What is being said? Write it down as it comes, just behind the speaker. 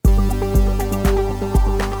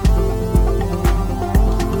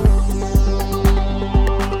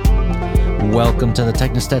Welcome to the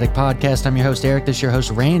Technosthetic Podcast. I'm your host, Eric. This is your host,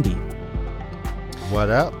 Randy. What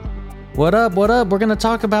up? What up? What up? We're going to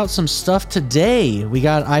talk about some stuff today. We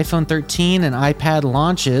got iPhone 13 and iPad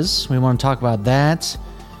launches. We want to talk about that.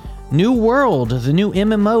 New World, the new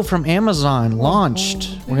MMO from Amazon,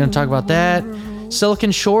 launched. We're going to talk about that.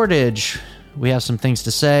 Silicon shortage. We have some things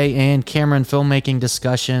to say. And camera and filmmaking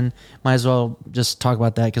discussion. Might as well just talk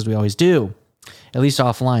about that because we always do. At least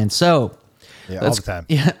offline. So... yeah, all the time.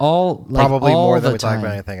 Yeah, Probably all more than the we talk time.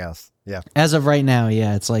 about anything else. Yeah. As of right now,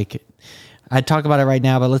 yeah, it's like I'd talk about it right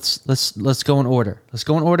now, but let's go in order. Let's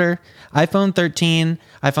go in order. iPhone 13,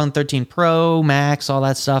 iPhone 13 Pro, Max, all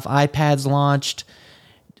that stuff. iPads launched.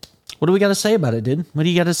 What do we got to say about it, dude? What do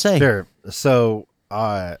you got to say? Sure. So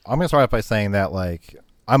I'm gonna start off by saying that like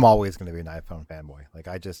I'm always gonna be an iPhone fanboy. Like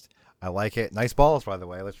I like it. Nice balls, by the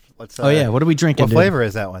way. Let's. Oh yeah, what are we drinking? What dude? flavor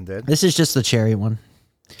is that one, dude? This is just the cherry one.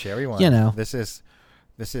 Cherry one. You know. This is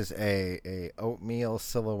a oatmeal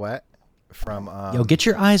silhouette from. Yo, get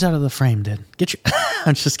your eyes out of the frame, dude. Get your.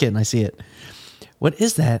 I'm just kidding. I see it. What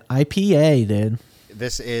is that? IPA, dude.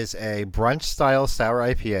 This is a brunch style sour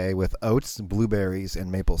IPA with oats, blueberries, and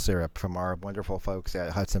maple syrup from our wonderful folks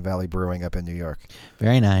at Hudson Valley Brewing up in New York.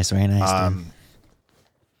 Very nice. Very nice. Dude.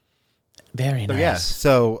 Very nice. Yeah.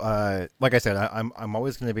 So, like I said, I'm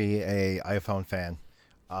always going to be a iPhone fan.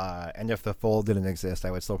 And if the Fold didn't exist,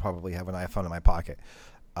 I would still probably have an iPhone in my pocket.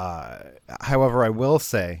 However, I will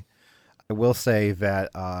say that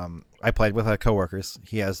I played with coworkers.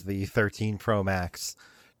 He has the 13 Pro Max,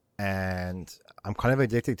 and I'm kind of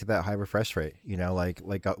addicted to that high refresh rate. You know,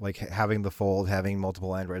 like having the Fold, having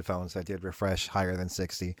multiple Android phones that did refresh higher than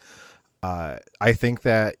 60. I think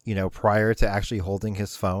that, you know, prior to actually holding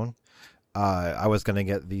his phone, I was going to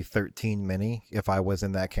get the 13 mini if I was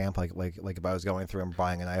in that camp, like if I was going through and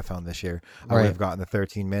buying an iPhone this year, I would have gotten the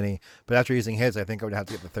 13 mini. But after using his, I think I would have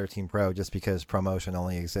to get the 13 Pro just because promotion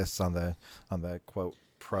only exists on the quote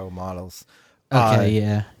Pro models. Okay,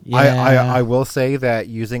 yeah. I will say that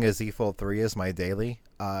using a Z Fold 3 as my daily,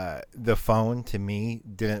 the phone to me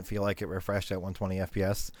didn't feel like it refreshed at 120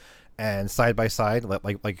 FPS. And side by side,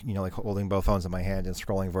 like holding both phones in my hand and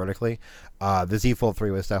scrolling vertically, the Z Fold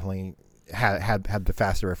 3 was definitely had the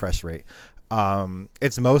faster refresh rate.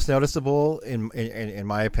 It's most noticeable in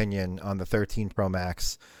my opinion on the 13 Pro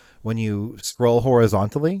Max when you scroll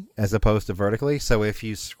horizontally as opposed to vertically. So if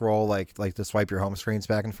you scroll like to swipe your home screens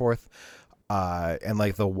back and forth, and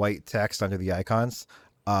like the white text under the icons,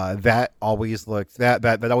 that always looked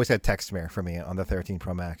that always had text smear for me on the 13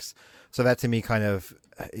 Pro Max. So that to me kind of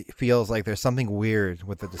feels like there's something weird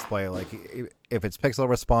with the display, like if it's pixel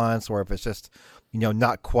response or if it's just, you know,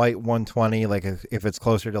 not quite 120, like if it's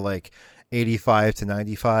closer to like 85 to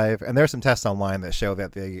 95. And there's some tests online that show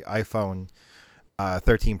that the iPhone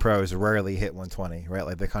 13 Pros rarely hit 120, right?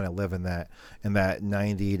 Like they kind of live in that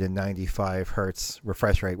 90 to 95 hertz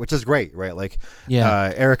refresh rate, which is great, right? Like,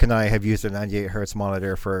 yeah. Eric and I have used a 98 hertz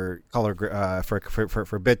monitor for color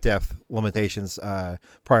for bit depth limitations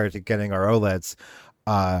prior to getting our OLEDs.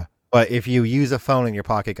 But if you use a phone in your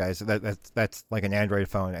pocket, guys, that's like an Android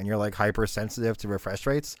phone, and you're like hypersensitive to refresh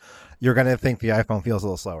rates, you're gonna think the iPhone feels a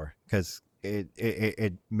little slower because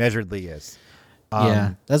it measuredly is.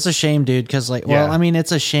 Yeah, that's a shame, dude. Because I mean,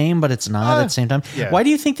 it's a shame, but it's not at the same time. Yeah. Why do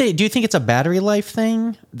you think do you think it's a battery life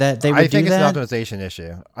thing that they would do that? I think it's an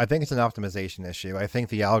optimization issue. I think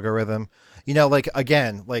the algorithm, you know, like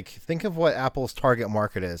again, like think of what Apple's target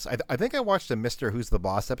market is. I think I watched a Mr. Who's the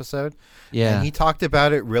Boss episode. Yeah. And he talked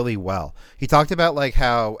about it really well. He talked about like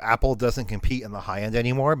how Apple doesn't compete in the high end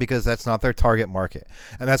anymore because that's not their target market.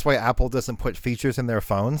 And that's why Apple doesn't put features in their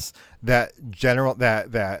phones that general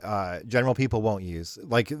people won't use.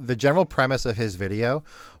 Like the general premise of his video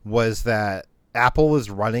was that Apple is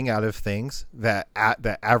running out of things that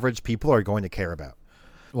average people are going to care about.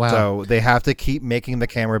 Wow. So they have to keep making the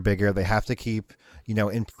camera bigger. They have to keep, you know,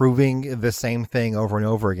 improving the same thing over and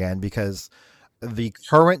over again because the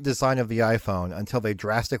current design of the iPhone, until they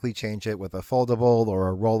drastically change it with a foldable or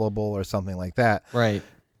a rollable or something like that, right?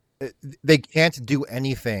 They can't do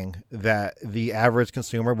anything that the average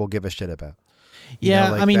consumer will give a shit about.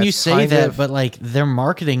 Yeah, I mean, you say that, but like their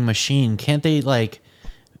marketing machine, can't they like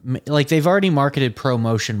they've already marketed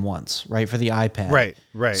ProMotion once, right, for the iPad,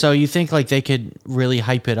 right. So you think like they could really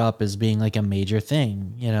hype it up as being like a major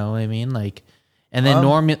thing, you know what I mean? Like, and then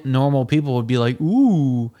normal people would be like,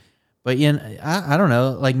 ooh, but I don't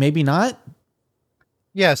know, like maybe not.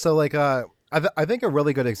 Yeah, so like I think a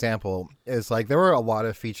really good example is like there were a lot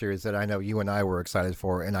of features that I know you and I were excited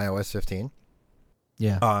for in iOS 15.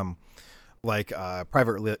 Yeah.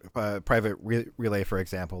 private relay, for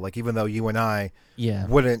example. Like, even though you and I Yeah.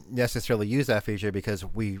 wouldn't necessarily use that feature because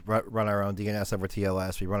we run our own DNS over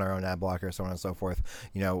TLS, we run our own ad blocker, so on and so forth.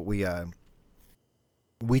 You know,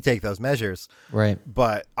 we take those measures. Right.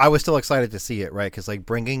 But I was still excited to see it, right? Because like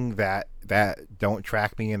bringing that don't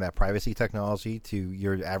track me and that privacy technology to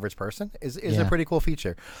your average person is a pretty cool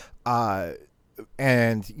feature.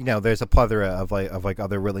 And you know, there's a plethora of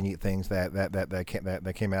other really neat things that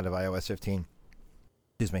came out of iOS 15.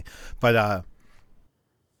 Excuse me, but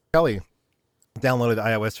Kelly downloaded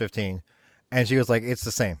iOS 15, and she was like, "It's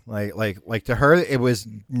the same." Like to her, it was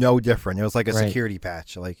no different. It was like a security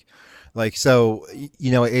patch. Like so,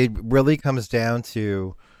 you know, it really comes down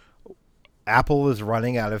to Apple is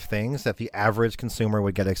running out of things that the average consumer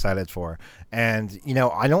would get excited for, and you know,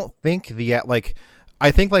 I don't think I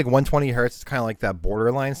think like 120 hertz is kind of like that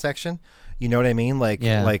borderline section. You know what I mean? Like,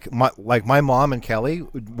 my mom and Kelly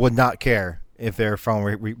would not care if their phone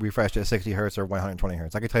refreshed at 60 hertz or 120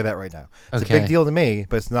 hertz. I can tell you that right now. It's a big deal to me,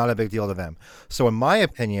 but it's not a big deal to them. So in my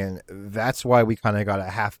opinion, that's why we kind of got a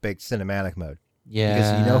half-baked cinematic mode. Yeah.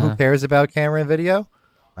 Because you know who cares about camera and video?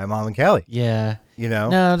 My mom and Kelly. Yeah. You know?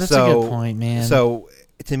 No, that's a good point, man. So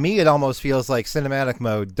to me, it almost feels like cinematic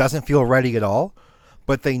mode doesn't feel ready at all.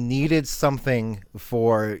 But they needed something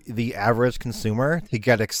for the average consumer to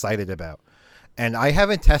get excited about. And I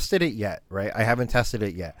haven't tested it yet, right? I haven't tested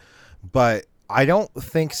it yet. But I don't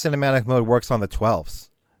think cinematic mode works on the 12s.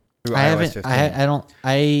 I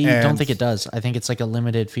don't think it does. I think it's like a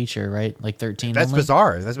limited feature, right? Like 13 That's only.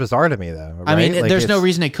 bizarre. That's bizarre to me, though. Right? I mean, like, there's no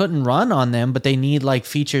reason it couldn't run on them, but they need like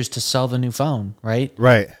features to sell the new phone, right?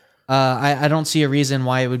 Right. I don't see a reason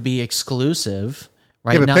why it would be exclusive,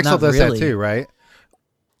 right? Yeah, but Pixel not does really. that too, right?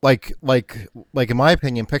 Like in my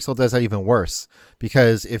opinion, Pixel does that even worse,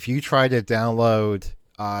 because if you try to download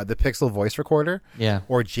the Pixel voice recorder,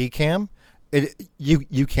 or Gcam,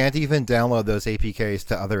 you can't even download those APKs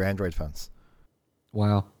to other Android phones.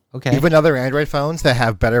 Wow. Okay. Even other Android phones that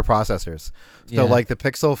have better processors. So like the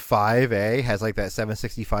Pixel 5a has like that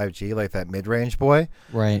 765G, like that mid-range boy.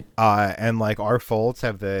 Right. And like our Folds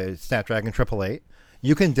have the Snapdragon 888.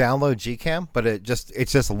 You can download Gcam, but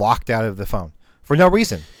it's just locked out of the phone. For no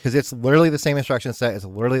reason, because it's literally the same instruction set. It's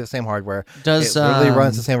literally the same hardware. It literally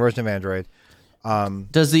runs the same version of Android.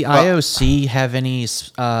 Does the IOC have any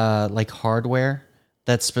like hardware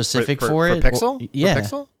that's specific for it? For Pixel? Yeah. For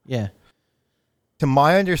Pixel? Yeah. To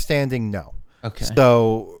my understanding, no. Okay.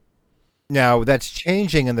 So now that's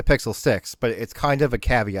changing in the Pixel 6, but it's kind of a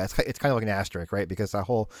caveat. It's kind of like an asterisk, right? Because that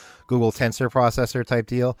whole Google Tensor processor type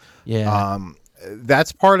deal. Yeah.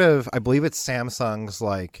 That's part of, I believe it's Samsung's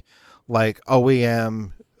like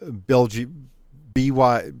OEM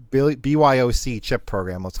BYOC chip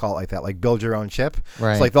program, let's call it like that, like build your own chip.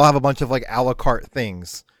 Right. So like they'll have a bunch of like a la carte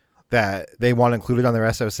things that they want included on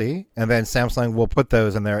their SoC, and then Samsung will put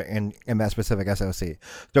those in there in that specific SoC.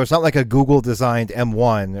 So it's not like a Google designed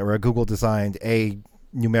M1 or a Google designed a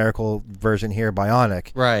numerical version here,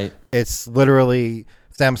 Bionic. Right. It's literally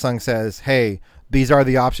Samsung says, hey, these are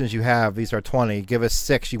the options you have. These are 20. Give us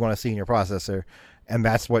 6 you want to see in your processor. And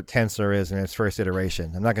that's what Tensor is in its first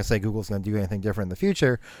iteration. I'm not going to say Google's going to do anything different in the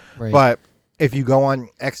future, but if you go on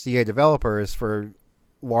XDA developers for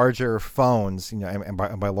larger phones, you know, and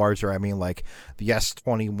by larger I mean like the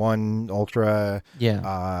S21 Ultra,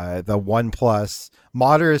 the OnePlus,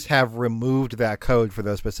 modders have removed that code for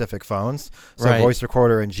those specific phones, so voice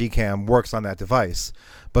recorder and Gcam works on that device.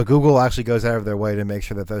 But Google actually goes out of their way to make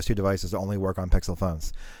sure that those two devices only work on Pixel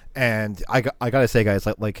phones. And I gotta say, guys,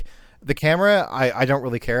 like the camera, I don't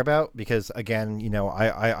really care about, because again, you know,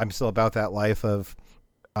 I'm still about that life of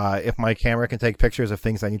if my camera can take pictures of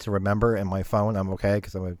things I need to remember in my phone, I'm okay,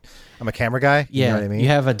 because I'm a camera guy. Yeah, you know what I mean? You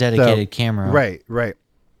have a dedicated camera. Right.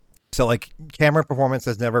 So like camera performance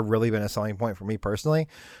has never really been a selling point for me personally.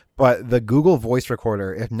 But the Google voice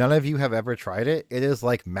recorder, if none of you have ever tried it, it is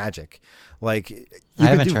like magic. Like you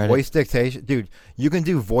can do voice dictation. Dude, you can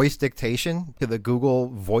do voice dictation to the Google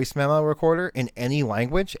voice memo recorder in any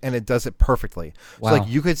language, and it does it perfectly. Wow. So like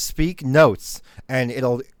you could speak notes and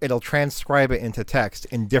it'll transcribe it into text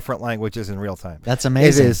in different languages in real time. That's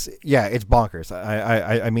amazing. It is, yeah, it's bonkers.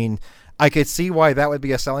 I mean, I could see why that would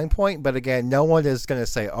be a selling point, but again, no one is going to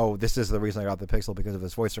say, "Oh, this is the reason I got the Pixel, because of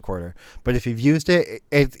this voice recorder." But if you've used it,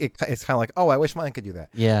 it's kind of like, "Oh, I wish mine could do that."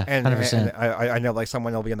 Yeah, 100%. And I know like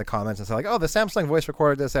someone will be in the comments and say like, "Oh, the Samsung voice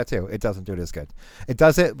recorder does that too." It doesn't do it as good. It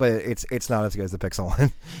does it, but it's not as good as the Pixel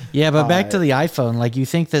one. Yeah, but back to the iPhone, like you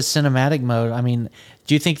think the cinematic mode, I mean,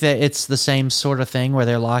 do you think that it's the same sort of thing where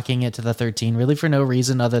they're locking it to the 13 really for no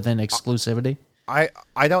reason other than exclusivity?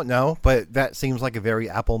 I don't know, but that seems like a very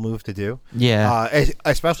Apple move to do. Yeah.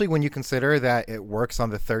 Especially when you consider that it works on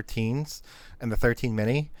the 13s and the 13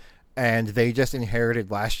 mini, and they just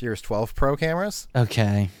inherited last year's 12 Pro cameras.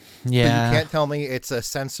 Okay. So Yeah. you can't tell me it's a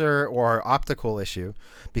sensor or optical issue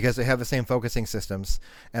because they have the same focusing systems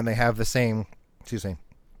and they have the same,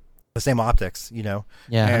 the same optics, Yeah.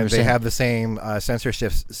 and 100%. they have the same sensor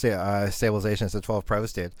shift stabilization as the 12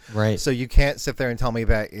 Pros did. Right. So you can't sit there and tell me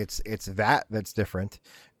that it's that's different.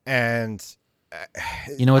 And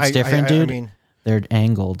You know what's different, dude? I mean, They're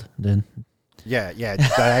angled, dude. yeah,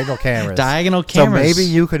 diagonal cameras. Diagonal cameras. So maybe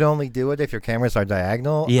you could only do it if your cameras are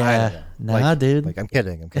diagonal. I Yeah. don't know. Nah, dude. Like I'm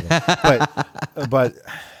kidding. but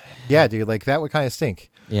yeah, dude, like that would kind of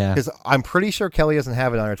stink. Yeah. Because I'm pretty sure Kelly doesn't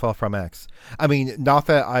have it on her 12 Pro Max. I mean, not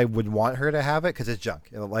that I would want her to have it because it's junk.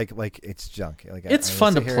 Like it's junk. Like It's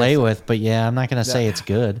fun to play with, but yeah, I'm not gonna say it's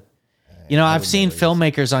good. I've seen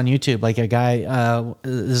filmmakers on YouTube, like a guy,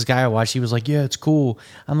 this guy I watched, he was like, yeah, it's cool.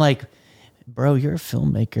 I'm like, bro, you're a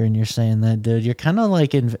filmmaker and you're saying that, dude. You're kind of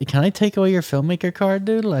like, can I take away your filmmaker card,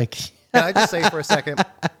 dude? Like, Can I just say for a second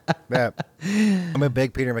that I'm a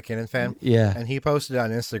big Peter McKinnon fan? Yeah. And he posted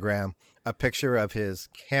on Instagram a picture of his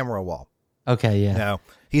camera wall. Okay, yeah. Now,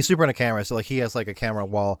 he's super into cameras, so like he has like a camera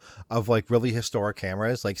wall of like really historic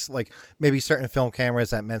cameras, like maybe certain film cameras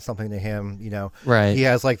that meant something to him, Right. He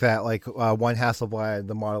has like that one Hasselblad,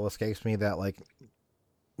 the model escapes me, that like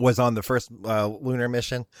was on the first lunar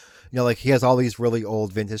mission. Like he has all these really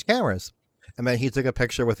old vintage cameras. And then he took a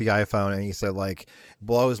picture with the iPhone and he said, like,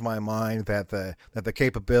 blows my mind that the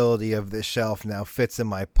capability of this shelf now fits in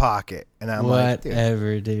my pocket. And I'm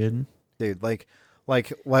whatever, dude. Dude, like Be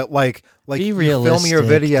you film realistic, your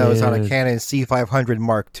videos on a dude. Canon C500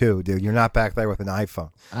 Mark II, dude. You're not back there with an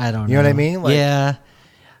iPhone. I don't know. You know what I mean? Like, yeah.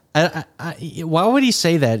 Why would he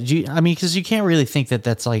say that? Because you can't really think that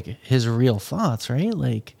that's like his real thoughts, right?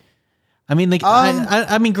 Like, I mean, like,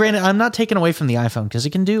 I mean, granted, I'm not taking away from the iPhone because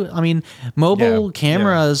it can do. I mean, mobile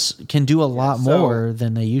cameras can do a lot more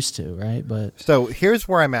than they used to, right? But so here's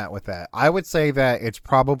where I'm at with that. I would say that it's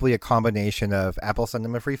probably a combination of Apple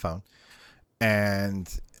sending them a free phone, and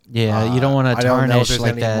yeah, you don't want to tarnish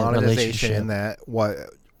like that monetization relationship. in that.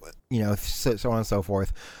 So on and so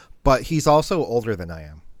forth. But he's also older than I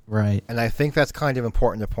am, right? and I think that's kind of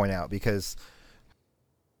important to point out because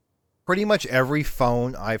pretty much every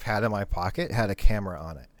phone I've had in my pocket had a camera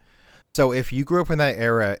on it. So if you grew up in that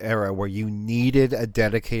era where you needed a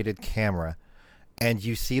dedicated camera, and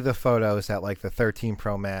you see the photos at like the 13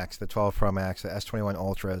 Pro Max, the 12 Pro Max, the S21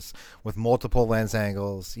 Ultras with multiple lens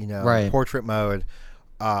angles, right. portrait mode,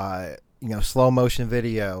 slow motion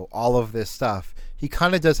video, all of this stuff. He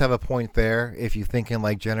kind of does have a point there if you think in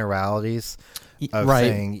like generalities of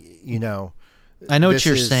saying, I know what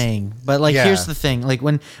you're saying, but like, here's the thing. Like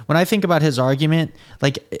when I think about his argument,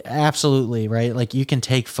 like absolutely, right? Like you can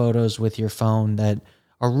take photos with your phone that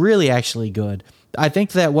are really actually good. I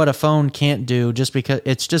think that what a phone can't do, just because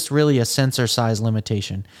it's just really a sensor size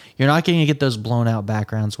limitation. You're not going to get those blown out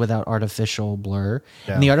backgrounds without artificial blur.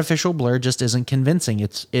 Yeah. And the artificial blur just isn't convincing.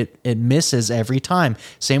 It misses every time.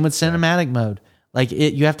 Same with cinematic mode. Like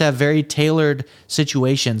you have to have very tailored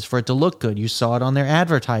situations for it to look good. You saw it on their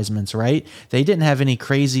advertisements, right? They didn't have any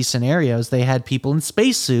crazy scenarios. They had people in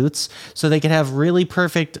spacesuits so they could have really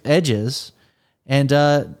perfect edges. And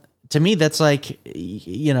to me, that's like,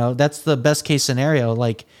 that's the best case scenario.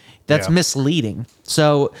 Like that's misleading.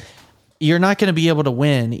 So you're not going to be able to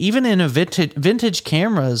win. Even in a vintage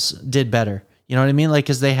cameras did better. You know what I mean? Like,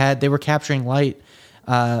 cause they were capturing light,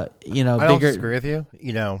 I don't disagree with you.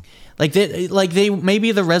 Like they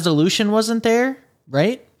maybe the resolution wasn't there,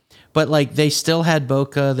 right? But like they still had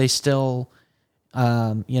bokeh. They still,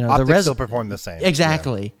 optics still performed the same.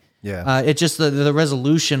 Exactly. Yeah. It just the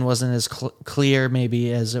resolution wasn't as clear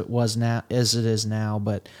maybe as it is now.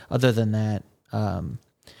 But other than that,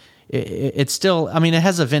 it's still. I mean, it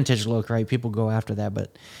has a vintage look, right? People go after that,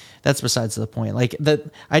 but that's besides the point. Like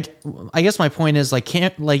I guess my point is like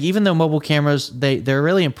even though mobile cameras they're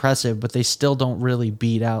really impressive, but they still don't really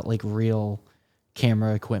beat out like real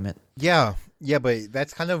camera equipment. Yeah, but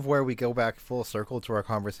that's kind of where we go back full circle to our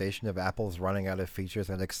conversation of Apple's running out of features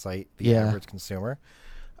that excite the average consumer.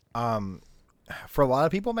 For a lot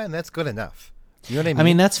of people, man, that's good enough. You know what I mean? I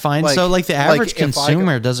mean, that's fine. So like the average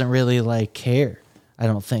consumer doesn't really like care. I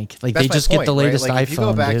don't think like they just get the latest iPhone. If you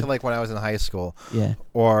go back to like when I was in high school,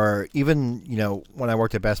 or even when I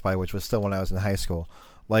worked at Best Buy, which was still when I was in high school,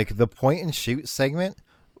 like the point and shoot segment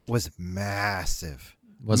was massive.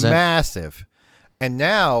 Was massive, and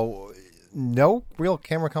now no real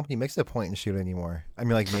camera company makes a point and shoot anymore. I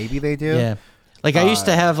mean, like maybe they do. Yeah, like I used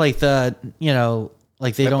to have like the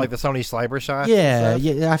Like they don't like the Sony Sliber shots. Yeah, and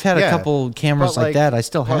stuff. yeah. I've had a couple cameras like that. I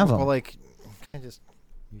still have them. But like, I just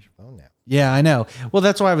use your phone now. Yeah, I know. Well,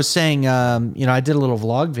 that's why I was saying. I did a little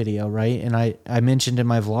vlog video, right? And I mentioned in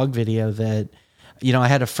my vlog video that, I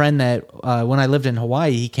had a friend that when I lived in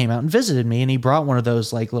Hawaii, he came out and visited me, and he brought one of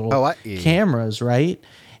those like little cameras, right?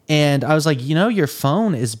 And I was like, your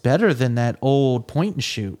phone is better than that old point and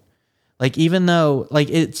shoot. Like, even though like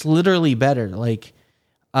it's literally better. Like,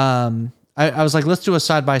 I was like, let's do a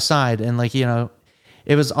side by side, and like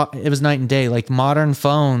it was night and day. Like modern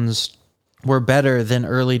phones were better than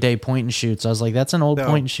early day point and shoots. I was like, that's an old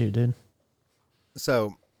point and shoot, dude.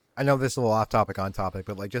 So I know this is a little off topic, on topic,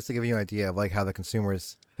 but like just to give you an idea of like how the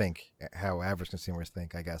consumers think, how average consumers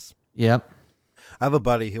think, I guess. Yep. I have a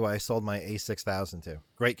buddy who I sold my A6000 to.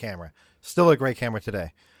 Great camera, still a great camera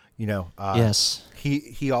today. Yes.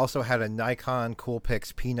 He also had a Nikon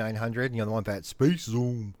Coolpix P900. The one with that space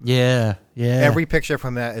zoom. Yeah. Every picture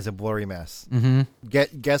from that is a blurry mess. Mm-hmm.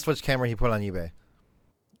 Guess which camera he put on eBay?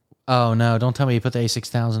 Oh no! Don't tell me you put the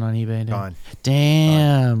A6000 on eBay, dude. Gone.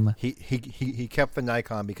 Damn. Gone. He kept the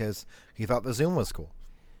Nikon because he thought the zoom was cool.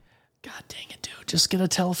 God dang it, dude! Just get a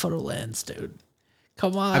telephoto lens, dude.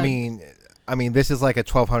 Come on. I mean, this is like a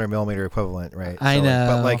 1200 millimeter equivalent, right? I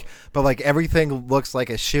know. But like everything looks like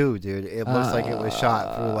a shoe, dude. It looks like it was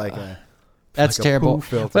shot through like a. That's like terrible. A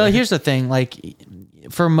filter. Well, here's the thing: like,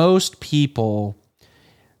 for most people,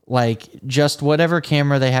 like just whatever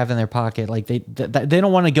camera they have in their pocket, like they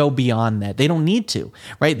don't want to go beyond that. They don't need to,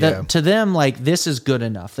 right? Yeah. To them, like this is good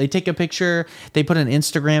enough. They take a picture, they put an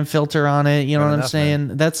Instagram filter on it. You know what I'm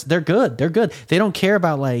saying? Man. They're good. They're good. They don't care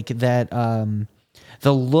about like that.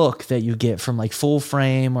 The look that you get from like full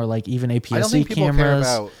frame or like even APS-C cameras.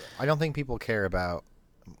 I don't think people care about.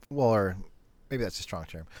 Well, or maybe that's a strong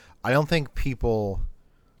term. I don't think people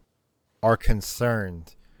are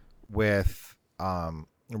concerned with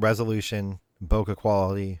resolution, bokeh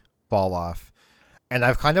quality, fall off. And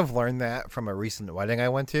I've kind of learned that from a recent wedding I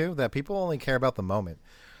went to, that people only care about the moment.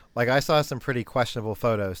 Like I saw some pretty questionable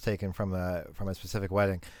photos taken from a specific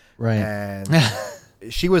wedding. Right. And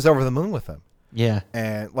she was over the moon with them. Yeah.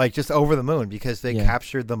 And like just over the moon because they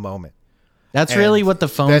captured the moment. That's really what the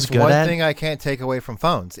phone's good at. That's one thing I can't take away from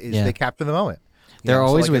phones is they capture the moment. They're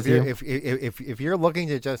always with you. If you're looking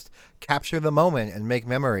to just capture the moment and make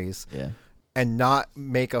memories, and not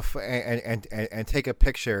make and take a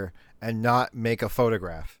picture and not make a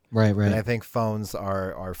photograph, right. And I think phones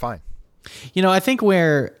are fine. I think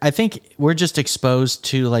we're just exposed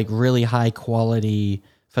to like really high quality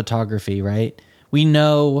photography, right? We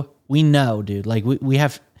know, dude. Like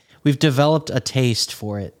we've developed a taste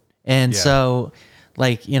for it, and so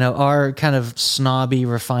like our kind of snobby,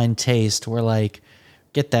 refined taste. We're like,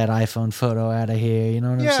 get that iPhone photo out of here. You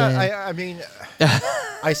know what I'm saying? Yeah, I mean,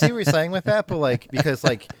 I see what you're saying with that, but like because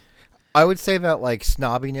like I would say that like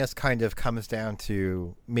snobbiness kind of comes down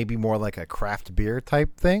to maybe more like a craft beer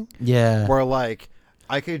type thing. Yeah, where like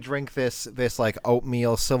I could drink this like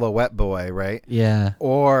oatmeal silhouette boy, right? Yeah,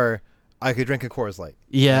 or I could drink a Coors Light.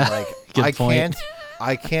 Yeah, like good point.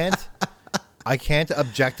 I can't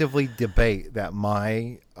objectively debate that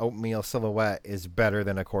my oatmeal silhouette is better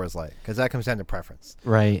than a Coors Light because that comes down to preference.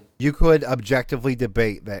 Right. You could objectively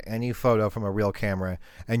debate that any photo from a real camera,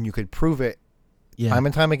 and you could prove it time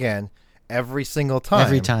and time again, every single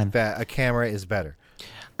time, that a camera is better.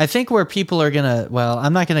 I think where people are gonna, well,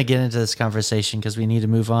 I'm not gonna get into this conversation because we need to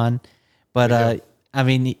move on, but I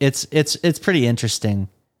mean, it's pretty interesting.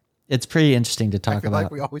 It's pretty interesting to talk about.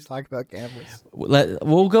 Like we always talk about cameras.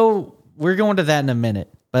 We're going to that in a minute,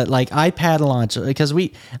 but like iPad launch, because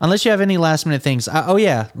unless you have any last minute things.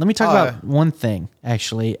 Let me talk about one thing.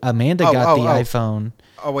 Actually, Amanda got the iPhone.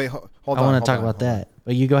 Oh wait, hold on. I want to talk about that,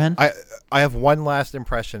 but you go ahead. I have one last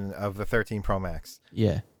impression of the 13 Pro Max.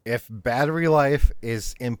 Yeah. If battery life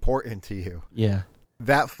is important to you,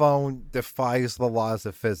 that phone defies the laws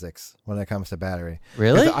of physics when it comes to battery.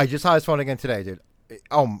 Really? I just saw his phone again today, dude.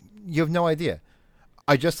 You have no idea.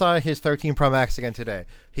 I just saw his 13 Pro Max again today.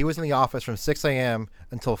 He was in the office from 6 a.m.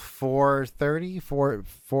 until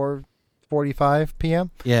 4:45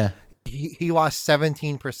 p.m. Yeah. He lost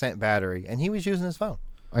 17% battery, and he was using his phone.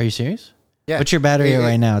 Are you serious? Yeah. What's your battery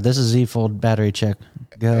right now? This is Z Fold battery check.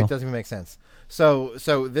 Go. It doesn't even make sense. So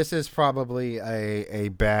this is probably a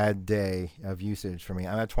bad day of usage for me.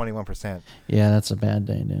 I'm at 21%. Yeah, that's a bad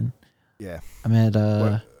day, dude. Yeah. I'm at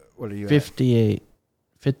what are you 58.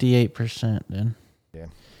 58%, dude. Yeah.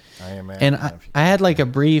 I am at, and I had like a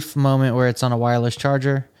brief moment where it's on a wireless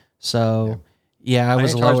charger. So I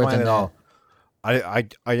was lower than that. I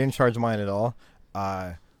didn't charge mine at all.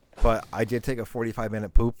 but I did take a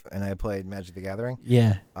 45-minute poop, and I played Magic the Gathering.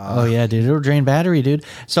 Yeah. Oh yeah, dude. It'll drain battery, dude.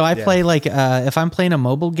 So I play like if I'm playing a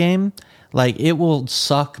mobile game, like it will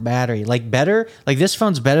suck battery. Like better. Like this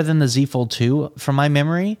phone's better than the Z Fold 2 from my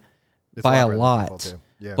memory by a lot.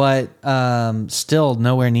 Yeah. But still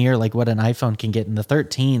nowhere near like what an iPhone can get in the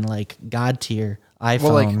 13, like god tier iPhone.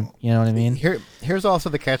 Well, like, you know what I mean? Here's also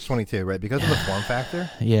the catch-22, right? Because of the form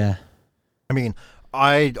factor. Yeah. I mean,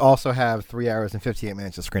 I also have 3 hours and 58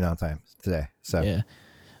 minutes of screen on time today. So yeah.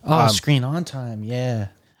 Oh, screen on time. Yeah.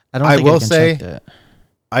 I will say that.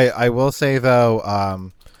 I will say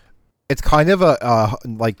though, it's kind of a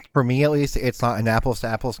like for me at least, it's not an apples to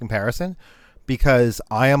apples comparison because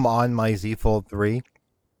I am on my Z Fold 3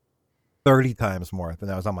 30 times more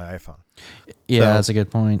than I was on my iPhone. Yeah, that's a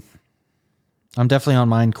good point. I'm definitely on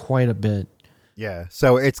mine quite a bit. Yeah,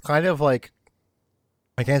 so it's kind of like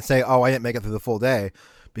I can't say, oh, I didn't make it through the full day,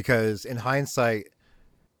 because in hindsight,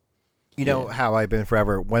 you know how I've been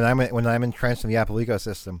forever. When I'm entrenched in the Apple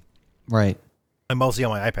ecosystem, right, I'm mostly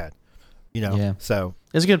on my iPad. You know, so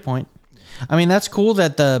it's a good point. I mean, that's cool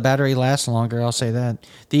that the battery lasts longer. I'll say that.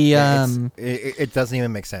 It doesn't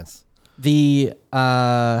even make sense.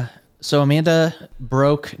 So Amanda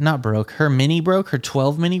her mini broke, her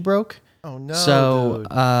 12 mini broke. Oh no! So dude.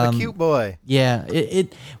 A cute boy. Yeah,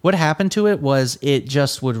 it what happened to it was it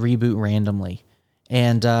just would reboot randomly,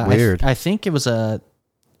 and weird. I think it was I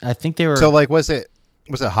think they were. So like, was it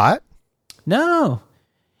hot? No,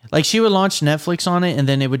 like she would launch Netflix on it, and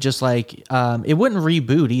then it would just like it wouldn't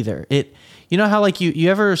reboot either. You know how like you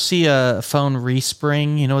ever see a phone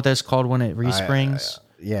respring? You know what that's called when it resprings?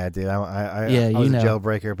 Yeah, dude. I was a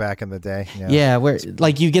jailbreaker back in the day. Yeah, where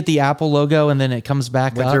like you get the Apple logo and then it comes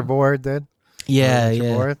back Winter up. board, dude. Yeah,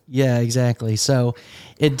 exactly. So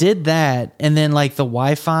it did that, and then like the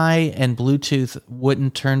Wi-Fi and Bluetooth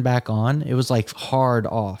wouldn't turn back on. It was like hard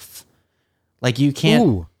off. Like you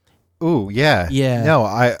can't. Ooh, yeah. No,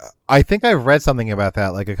 I think I read something about that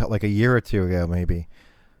like a year or two ago, maybe.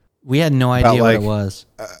 We had no idea what it was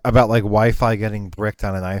about like Wi-Fi getting bricked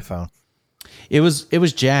on an iPhone. It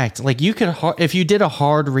was jacked. Like you could, if you did a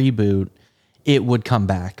hard reboot, it would come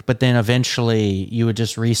back. But then eventually you would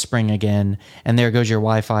just respring again, and there goes your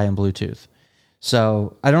Wi-Fi and Bluetooth.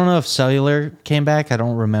 So I don't know if cellular came back. I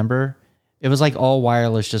don't remember. It was like all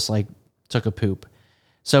wireless, just like took a poop.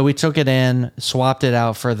 So we took it in, swapped it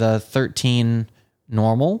out for the 13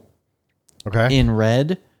 normal, in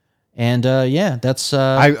red, and that's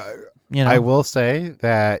I will say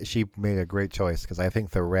that she made a great choice because I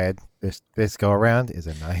think the red this go around is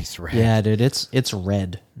a nice red. Yeah, dude, it's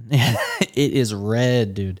red. It is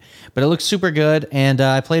red, dude. But it looks super good, and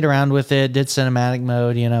I played around with it, did cinematic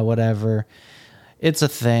mode, whatever. It's a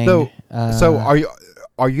thing. So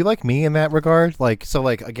are you like me in that regard? Like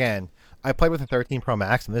again, I played with the 13 Pro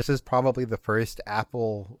Max, and this is probably the first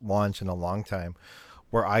Apple launch in a long time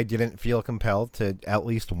where I didn't feel compelled to at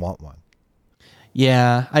least want one.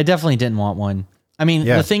 Yeah, I definitely didn't want one. I mean,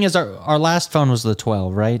 the thing is, our last phone was the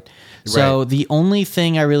 12, right? So the only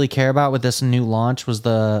thing I really care about with this new launch was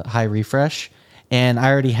the high refresh, and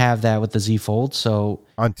I already have that with the Z Fold. So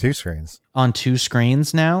on two screens. On two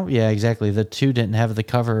screens now, yeah, exactly. The 2 didn't have the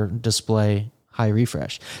cover display high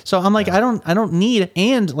refresh, so I'm like, I don't need,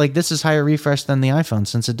 and like this is higher refresh than the iPhone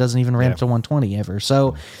since it doesn't even ramp to 120 ever.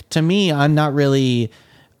 So to me, I'm not really.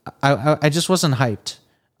 I just wasn't hyped.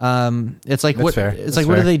 It's like what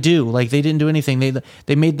what do they do? Like they didn't do anything.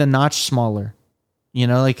 They made the notch smaller.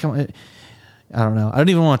 Like I don't know. I don't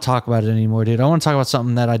even want to talk about it anymore, dude. I want to talk about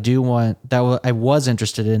something that I do want I was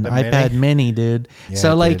interested in. The iPad Mini, dude. Yeah,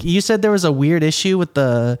 so like you said, there was a weird issue with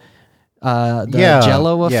the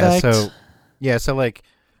Jello effect. So like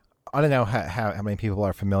I don't know how many people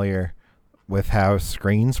are familiar with how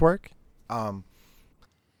screens work.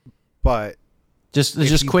 But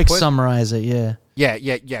just quick summarize it, yeah.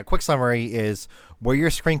 Yeah. Quick summary is where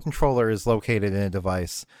your screen controller is located in a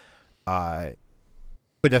device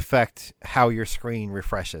could affect how your screen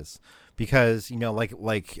refreshes, because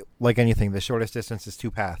like anything, the shortest distance is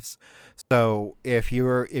 2 paths. So if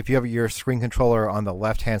you have your screen controller on the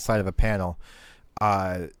left hand side of a panel,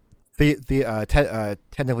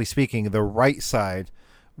 technically speaking, the right side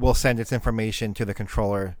will send its information to the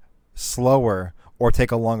controller slower or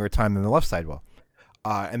take a longer time than the left side will.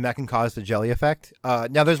 And that can cause the jelly effect.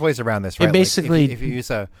 Now, there's ways around this, right? It basically, like if you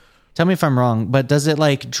use a Tell me if I'm wrong, but does it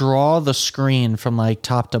like draw the screen from like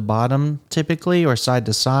top to bottom typically, or side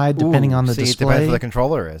to side, depending on the See, display? it depends what the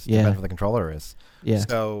controller is. Yeah. Depends what the controller is. Yeah.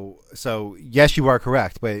 So yes, you are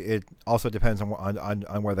correct, but it also depends on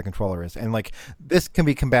where the controller is, and like this can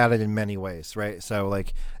be combated in many ways, right? So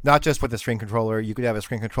like not just with the screen controller, you could have a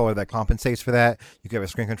screen controller that compensates for that. You could have a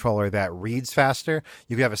screen controller that reads faster.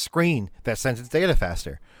 You could have a screen that sends its data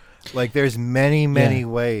faster. Like there's many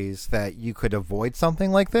ways that you could avoid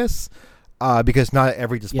something like this. Because not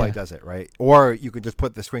every display does it, right? Or you could just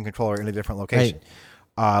put the screen controller in a different location,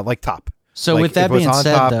 like top. So like with that if it was being on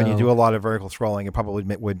said, top though, and you do a lot of vertical scrolling, it probably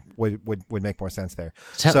would make more sense there.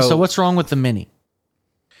 so what's wrong with the Mini?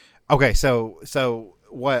 Okay, so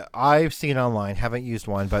what I've seen online, haven't used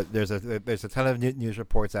one, but there's a ton of news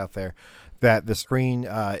reports out there that the screen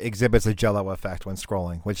exhibits a jello effect when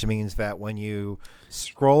scrolling, which means that when you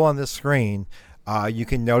scroll on the screen, you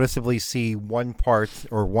can noticeably see one part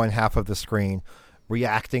or one half of the screen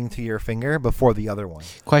reacting to your finger before the other one.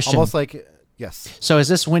 Question. Almost like, yes. So is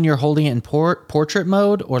this when you're holding it in portrait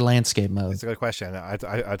mode or landscape mode? It's a good question. I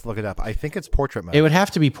have to look it up. I think it's portrait mode. It would have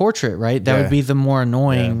to be portrait, right? That would be the more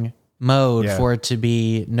annoying mode for it to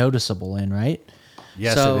be noticeable in, right?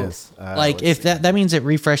 Yes, so, it is. Like if that means it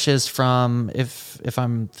refreshes from, if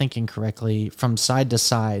I'm thinking correctly, from side to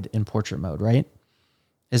side in portrait mode, right?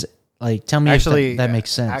 Is it, like, tell me if that makes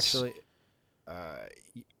sense. Actually,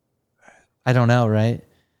 I don't know, right?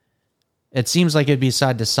 It seems like it'd be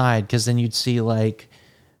side to side because then you'd see like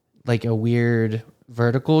a weird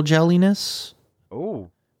vertical jelliness. Oh,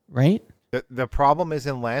 right. The problem is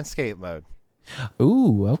in landscape mode.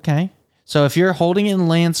 Ooh, okay. So if you're holding it in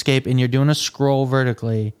landscape and you're doing a scroll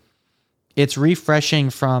vertically, it's refreshing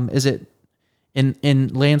from, is it in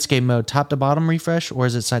landscape mode top to bottom refresh, or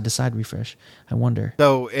is it side to side refresh? I wonder.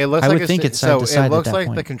 So it looks I like would think it's side to side. It looks at that like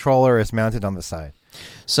point. the controller is mounted on the side.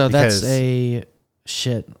 So that's a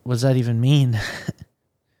shit. What does that even mean?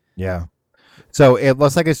 Yeah. So it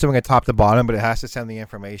looks like it's doing a top to bottom, but it has to send the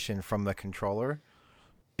information from the controller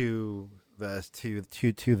to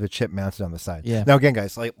the chip mounted on the side. Yeah. Now again,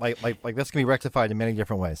 guys, like this can be rectified in many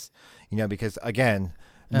different ways. You know, because again,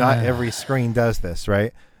 not every screen does this,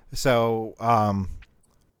 right? So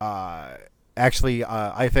actually,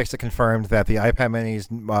 iFixit confirmed that the iPad Mini's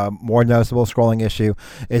more noticeable scrolling issue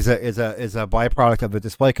is a byproduct of the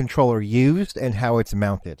display controller used and how it's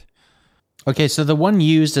mounted. Okay, so the one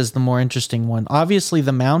used is the more interesting one. Obviously,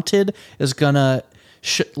 the mounted is gonna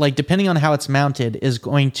like, depending on how it's mounted, is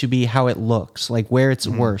going to be how it looks, like where it's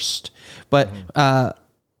worst. But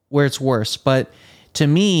where it's worse. But to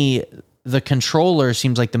me, the controller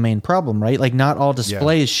seems like the main problem, right? Like not all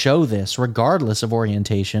displays show this, regardless of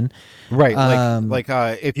orientation. Right.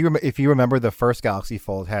 If you remember, the first Galaxy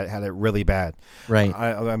Fold had it really bad. Right.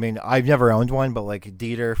 I mean, I've never owned one, but like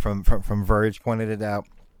Dieter from Verge pointed it out.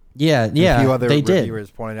 Yeah. A few other they reviewers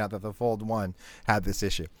did. pointed out that the Fold 1 had this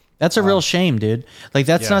issue. That's a real shame, dude. Like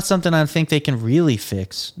that's not something I think they can really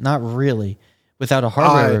fix. Not really. Without a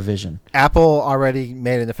hardware revision. Apple already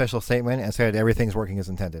made an official statement and said everything's working as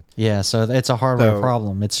intended. Yeah, so it's a hardware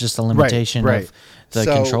problem. It's just a limitation of the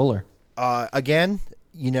controller. Again,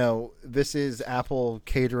 you know, this is Apple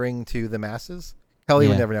catering to the masses. Kelly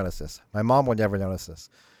would never notice this. My mom would never notice this.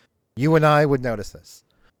 You and I would notice this.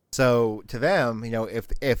 So to them, you know,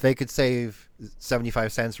 if they could save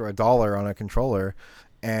 75 cents or $1 on a controller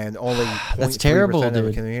and only that's terrible, of the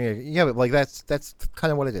dude. community, yeah, but like that's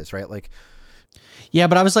kind of what it is, right? Like, yeah,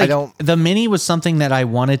 but I was like, the Mini was something that I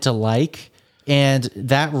wanted to like, and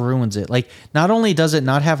that ruins it. Like, not only does it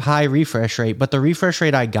not have high refresh rate, but the refresh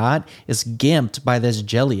rate I got is gimped by this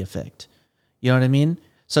jelly effect. You know what I mean?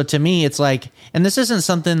 So to me, it's like, and this isn't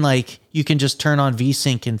something like you can just turn on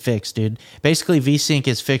VSync and fix, dude. Basically, VSync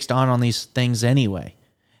is fixed on these things anyway.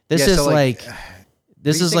 This is like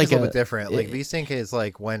this VSync is like a little bit different. Like VSync is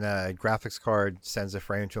like when a graphics card sends a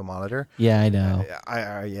frame to a monitor. Yeah, I know.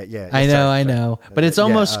 I know. But it's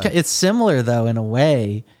almost it's similar though in a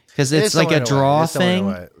way, because it's like a draw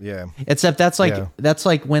thing. Yeah. Except that's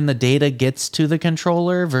like when the data gets to the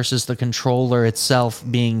controller versus the controller itself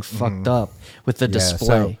being fucked up with the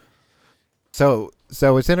display. So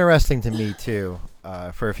it's interesting to me too,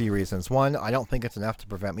 for a few reasons. One, I don't think it's enough to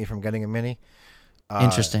prevent me from getting a Mini.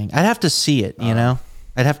 Interesting. I'd have to see it, you know?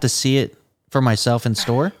 I'd have to see it for myself in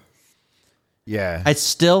store. Yeah. I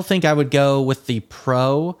still think I would go with the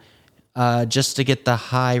Pro just to get the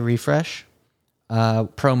high refresh.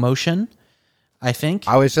 Pro Motion, I think.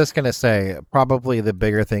 I was just going to say, probably the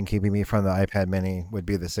bigger thing keeping me from the iPad Mini would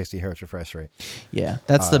be the 60 hertz refresh rate. Yeah,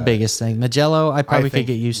 that's the biggest thing. Magello, I probably could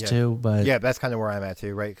get used to, but... Yeah, that's kind of where I'm at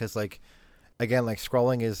too, right? Because, like, again, like,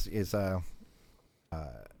 scrolling is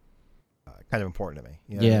kind of important to me.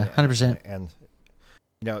 You know Yeah, what I mean? 100%. And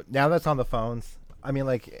now that's on the phones. I mean,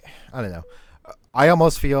 like, I don't know. I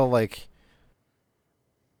almost feel like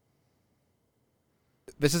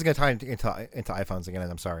this is going to tie into iPhones again,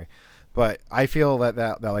 and I'm sorry, but I feel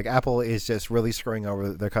that like Apple is just really screwing over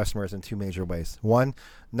their customers in two major ways. One,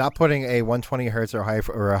 not putting a 120 hertz or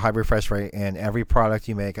a high refresh rate in every product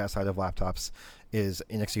you make outside of laptops is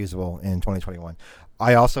inexcusable in 2021.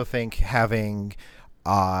 I also think having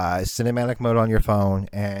cinematic mode on your phone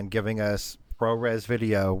and giving us ProRes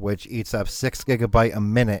video, which eats up 6 gigabyte a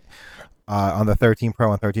minute on the 13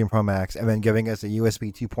 Pro and 13 Pro Max, and then giving us a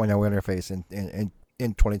USB 2.0 interface in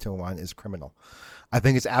 2021 is criminal. I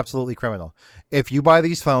think it's absolutely criminal. If you buy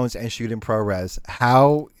these phones and shoot in ProRes,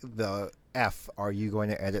 how the F are you going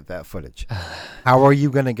to edit that footage? How are you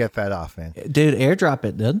going to get that off, man? Dude, AirDrop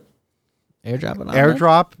it, dude. AirDrop it on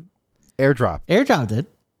AirDrop it. AirDrop, dude.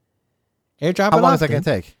 AirDrop How it long off, is that going dude.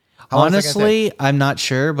 to take? How long is that gonna Honestly, take? I'm not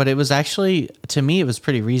sure, but it was actually, to me, it was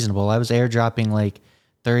pretty reasonable. I was airdropping like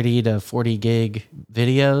 30 to 40 gig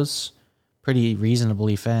videos pretty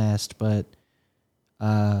reasonably fast, but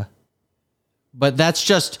that's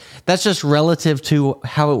just relative to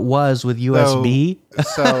how it was with USB.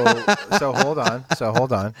 So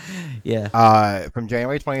hold on. Yeah. From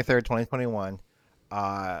January 23rd, 2021,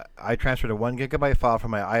 I transferred a 1 gigabyte file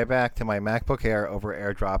from my iMac to my MacBook Air over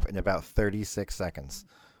AirDrop in about 36 seconds.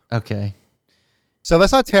 Okay. So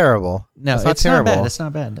that's not terrible. No, that's not it's terrible. not bad. It's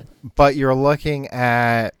not bad. But you're looking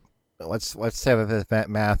at let's say that that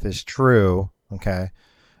math is true. Okay,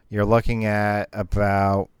 you're looking at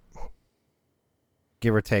about,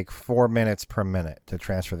 give or take, 4 minutes per minute to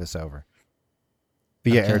transfer this over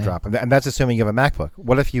via Okay. AirDrop, and that's assuming you have a MacBook.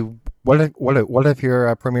 What if you're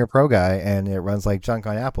a Premiere Pro guy and it runs like junk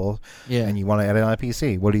on Apple, Yeah. and you want to edit on a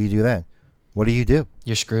PC? What do you do then? What do you do?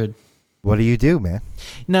 You're screwed. What do you do, man?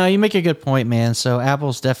 No, you make a good point, man. So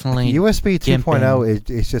Apple's definitely USB 2.0 gimping.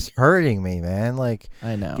 is just hurting me, man. Like,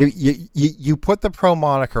 I know. you put the Pro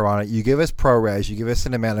moniker on it. You give us ProRes. You give us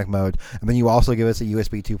cinematic mode, and then you also give us a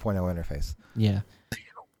USB 2.0 interface. Yeah.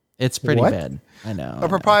 It's pretty What? bad. I know. A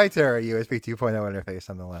proprietary USB 2.0 interface,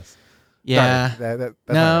 nonetheless. Yeah. Sorry, that's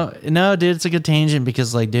not right. No, dude, it's a good tangent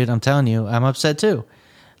because, like, dude, I'm telling you, I'm upset too.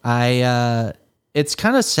 It's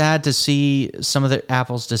kind of sad to see some of the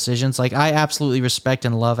Apple's decisions. Like, I absolutely respect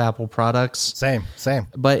and love Apple products, Same.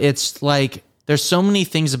 but it's like there's so many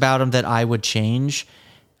things about them that I would change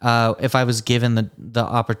if I was given the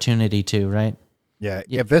opportunity to. Right? Yeah.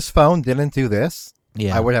 If this phone didn't do this,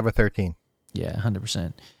 Yeah. I would have a 13. Yeah,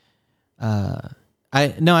 100%.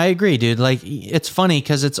 I agree, dude. Like, it's funny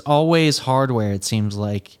because it's always hardware. It seems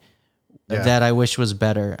like that I wish was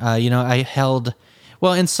better. I held,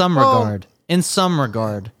 well, in some regard.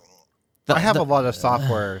 I have a lot of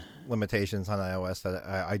software limitations on iOS that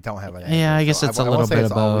I don't have on Android. Yeah, I guess it's a won't little say bit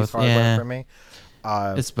it's of always both. hardware Yeah. for me.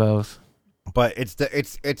 It's both. But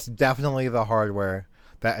it's definitely the hardware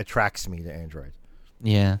that attracts me to Android.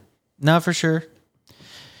 Yeah. No, for sure.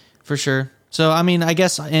 For sure. So, I mean, I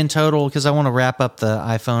guess in total, because I want to wrap up the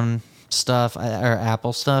iPhone stuff or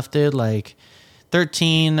Apple stuff, dude, like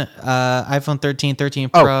 13, iPhone 13, 13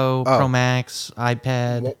 Pro, Pro Max,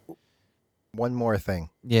 iPad. One more thing.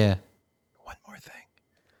 Yeah.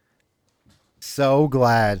 So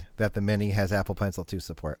glad that the Mini has Apple Pencil 2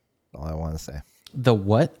 support. All I want to say. The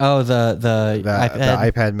what? Oh, the iPad.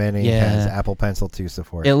 The iPad Mini Yeah. has Apple Pencil 2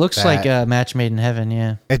 support. It looks like a match made in heaven.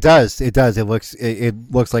 Yeah. It does. It looks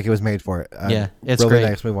like it was made for it. Yeah, it's really great.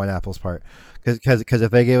 nice move on Apple's part. Because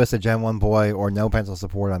if they gave us a Gen 1 boy or no pencil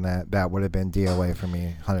support on that would have been DOA for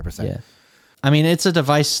me 100%. Yeah. I mean, it's a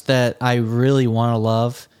device that I really want to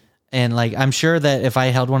love. And like, I'm sure that if I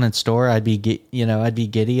held one in store, I'd be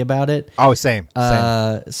giddy about it. Oh, same.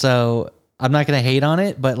 So I'm not going to hate on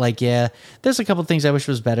it, but like, yeah, there's a couple things I wish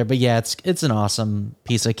was better, but yeah, it's an awesome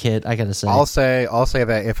piece of kit. I got to say, I'll say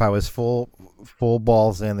that if I was full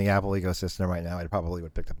balls in the Apple ecosystem right now, I probably would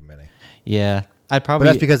have picked up a Mini. yeah, I'd But probably,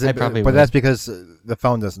 that's because would. that's because the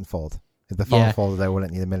phone doesn't fold. If the phone Yeah. folded, I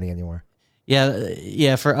wouldn't need a Mini anymore.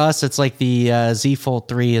 Yeah. For us, it's like the Z Fold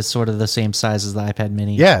 3 is sort of the same size as the iPad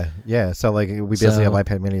Mini. Yeah. So like we basically have So-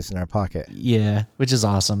 iPad Minis in our pocket. Yeah, which is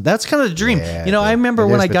awesome. That's kind of the dream. Yeah, I remember it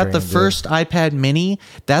when is I the got the dream, dude. first iPad Mini,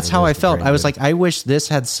 that's how I is the felt. dream, I was dude. like, I wish this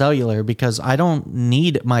had cellular because I don't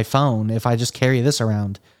need my phone if I just carry this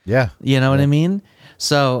around. Yeah. You know what I mean?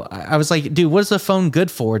 So I was like, dude, what is the phone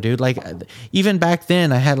good for, dude? Like, even back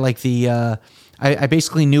then, I had like the, I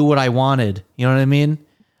basically knew what I wanted. You know what I mean?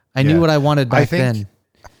 I knew what I wanted back then.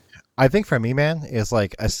 I think for me, man, is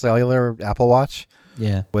like a cellular Apple Watch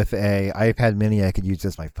Yeah. with a iPad Mini I could use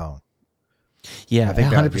as my phone. Yeah, I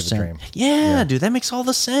think that would be the 100%. dream. Yeah, dude, that makes all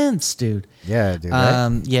the sense, dude. Yeah, dude.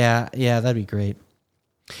 Right? Yeah, that'd be great.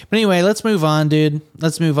 But anyway, let's move on, dude.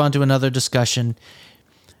 Let's move on to another discussion.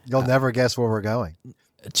 You'll never guess where we're going.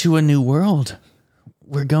 To a new world.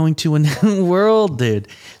 We're going to a new world, dude.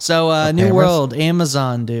 So, new world,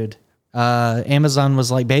 Amazon, dude. Amazon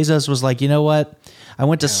was like, Bezos was like, you know what? I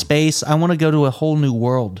went to space. I want to go to a whole new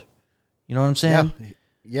world. You know what I'm saying?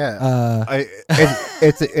 Yeah.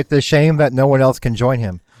 It's a shame that no one else can join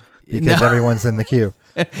him because everyone's in the queue.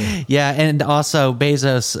 Yeah, and also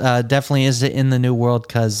Bezos definitely is in the new world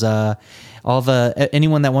because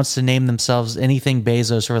anyone that wants to name themselves anything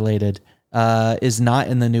Bezos related is not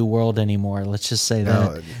in the new world anymore. Let's just say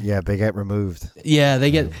that. Yeah, they get removed. Yeah,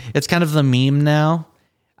 they get. It's kind of the meme now.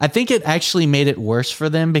 I think it actually made it worse for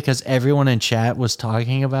them because everyone in chat was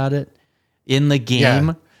talking about it in the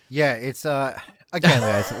game. Yeah, it's again,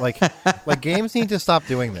 guys, like games need to stop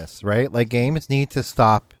doing this, right? Like games need to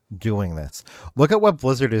stop doing this. Look at what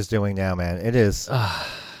Blizzard is doing now, man. It is.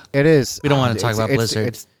 We don't want to talk about Blizzard.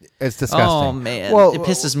 It's disgusting. Oh man, it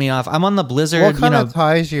pisses me off. I'm on the Blizzard. What kind of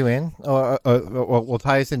ties you in? Will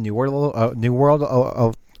ties in New World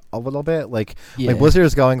a little bit. Like Blizzard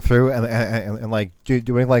is going through and like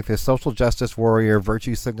doing like this social justice warrior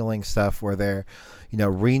virtue signaling stuff where they're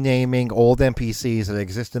renaming old NPCs that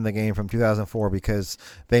exist in the game from 2004 because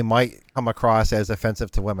they might come across as offensive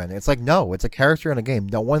to women. It's like, no, it's a character in a game.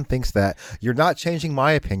 No one thinks that. You're not changing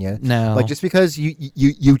my opinion. No. Like just because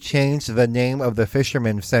you changed the name of the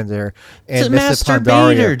Fisherman Center and Mr.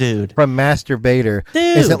 Pandaria dude from Master Bader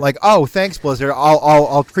isn't like, oh, thanks Blizzard.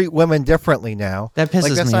 I'll treat women differently now. That pisses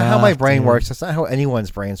me off. That's not how my brain works. That's not how anyone's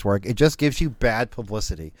brains work. It just gives you bad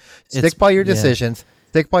publicity. Stick by your decisions.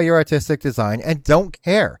 Stick by your artistic design and don't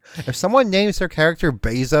care. If someone names their character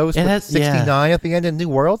Bezos with 69 at the end of New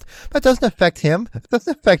World, that doesn't affect him. It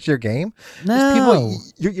doesn't affect your game. No.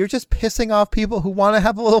 You're just pissing off people who want to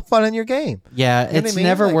have a little fun in your game. Yeah, it's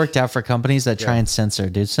never worked out for companies that try and censor,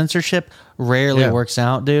 dude. Censorship rarely works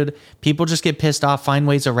out, dude. People just get pissed off, find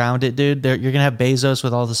ways around it, dude. You're going to have Bezos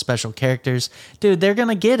with all the special characters. Dude, they're going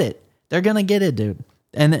to get it. They're going to get it, dude.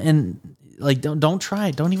 And like don't try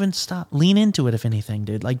it. Don't even stop. Lean into it if anything,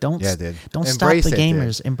 dude. Like don't stop the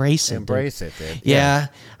gamers. Dude. Embrace it. Embrace it, dude. Yeah.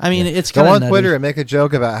 I mean, it's go kind on of Twitter and make a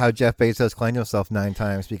joke about how Jeff Bezos claimed himself 9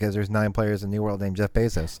 times because there's 9 players in New World named Jeff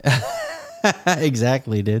Bezos.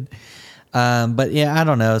 Exactly, dude. But yeah, I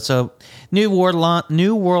don't know. So New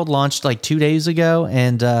World launched like 2 days ago,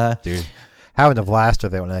 and dude, having a blast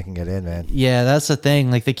with it when I can get in, man. Yeah, that's the thing.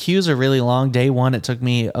 Like the queues are really long. Day one, it took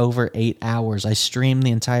me over 8 hours. I streamed the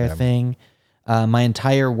entire thing. My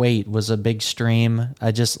entire wait was a big stream.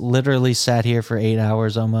 I just literally sat here for 8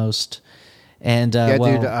 hours almost. And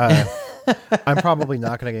dude, I'm probably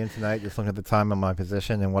not going to get in tonight. Just looking at the time on my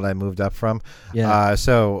position and what I moved up from. Yeah.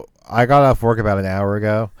 So I got off work about an hour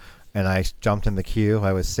ago, and I jumped in the queue.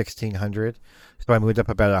 I was 1,600. So I moved up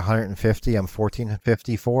about 150. I'm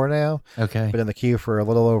 1,454 now. Okay. Been in the queue for a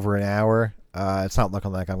little over an hour. It's not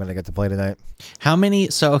looking like I'm going to get to play tonight. How many?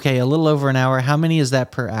 So okay, a little over an hour. How many is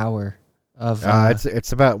that per hour?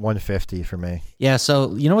 It's about 150 for me. Yeah,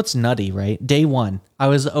 so you know what's nutty, right? Day one, I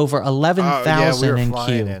was over 11,000 in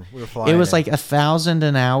queue. It was like 1,000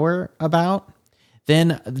 an hour about.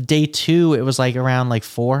 Then day two, it was like around like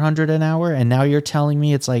 400 an hour, and now you're telling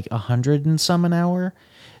me it's like 100 and some an hour.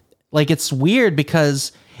 Like it's weird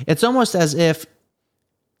because it's almost as if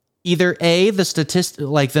either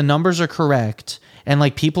the numbers are correct, and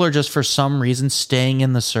like people are just for some reason staying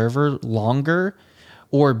in the server longer,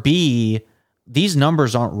 or B, these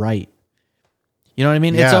numbers aren't right. You know what I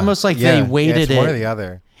mean? It's almost like they weighted it's one or the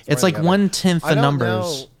other. It's like 1/10 the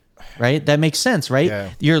numbers, right? That makes sense, right?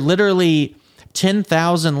 Yeah. You're literally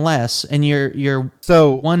 10,000 less, and you're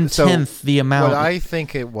 1/10 the amount. What I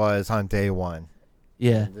think it was on day one.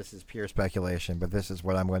 Yeah. This is pure speculation, but this is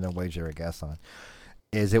what I'm going to wager a guess on.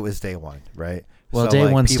 Is it was day one, right? Well,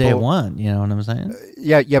 day one's day one. You know what I'm saying?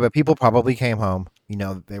 Yeah, but people probably came home.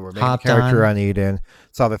 They were making character on Eden,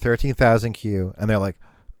 saw the 13,000 queue, and they're like,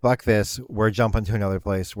 fuck this, we're jumping to another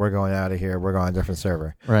place, we're going out of here, we're going to a different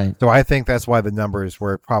server. Right. So I think that's why the numbers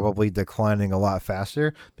were probably declining a lot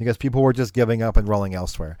faster, because people were just giving up and rolling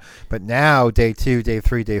elsewhere. But now, day 2, day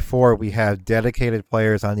 3, day 4, we have dedicated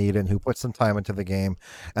players on Eden who put some time into the game,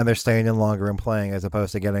 and they're staying in longer and playing as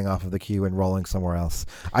opposed to getting off of the queue and rolling somewhere else.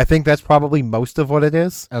 I think that's probably most of what it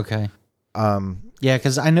is. Okay. Yeah,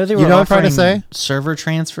 because I know they were offering server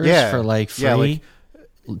transfers for like free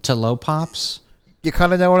to low pops. You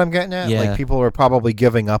kind of know what I'm getting at? Yeah. Like people are probably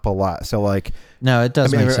giving up a lot. So like, no, it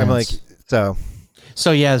does make sense. I'm like,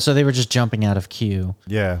 so yeah, so they were just jumping out of queue.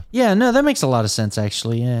 Yeah. Yeah, no, that makes a lot of sense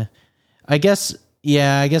actually. Yeah. I guess,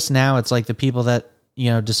 yeah, I guess now it's like the people that,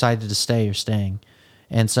 decided to stay are staying.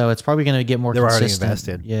 And so it's probably going to get more They're already consistent.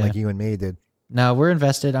 invested, Yeah. like you and me did. No, we're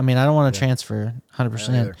invested. I mean, I don't want to transfer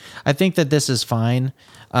 100%. I think that this is fine.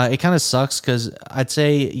 It kind of sucks because I'd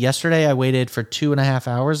say yesterday I waited for 2.5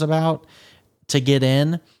 hours about to get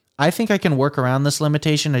in. I think I can work around this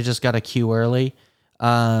limitation. I just got a queue early,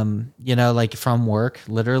 like from work,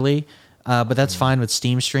 literally. But that's fine with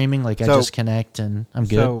Steam streaming. Like I just connect and I'm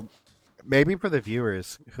good. So maybe for the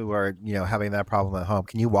viewers who are, having that problem at home,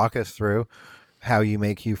 can you walk us through how you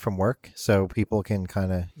make queue from work so people can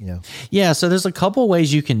kind of, Yeah, so there's a couple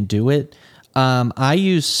ways you can do it. I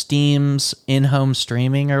use Steam's in-home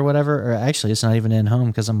streaming or whatever, or actually it's not even in-home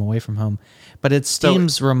because I'm away from home, but it's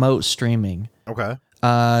Steam's remote streaming. Okay.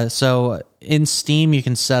 So in Steam, you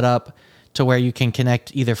can set up to where you can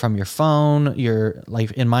connect either from your phone,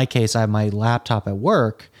 like in my case, I have my laptop at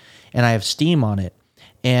work and I have Steam on it.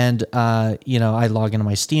 And, I log into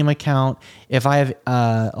my Steam account. If I have,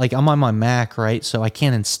 I'm on my Mac, right? So I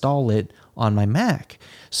can't install it on my Mac.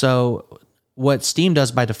 So what Steam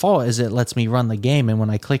does by default is it lets me run the game. And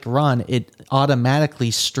when I click run, it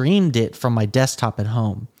automatically streamed it from my desktop at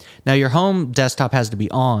home. Now your home desktop has to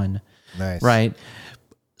be on, Nice. Right?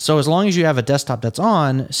 So as long as you have a desktop that's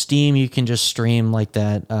on Steam, you can just stream like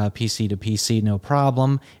that, PC to PC, no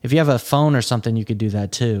problem. If you have a phone or something, you could do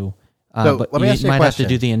that too. But you might have to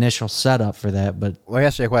do the initial setup for that. But let me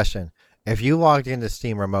ask you a question. If you logged into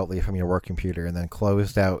Steam remotely from your work computer and then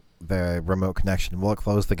closed out the remote connection, will it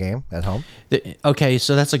close the game at home? Okay,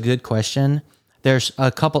 so that's a good question. There's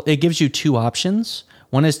a couple. It gives you two options.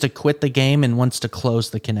 One is to quit the game and one's to close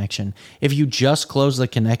the connection. If you just close the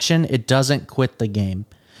connection, it doesn't quit the game.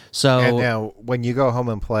 So and now, when you go home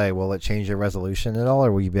and play, will it change your resolution at all,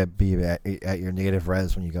 or will you be at your native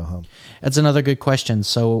res when you go home? That's another good question.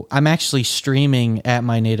 So I'm actually streaming at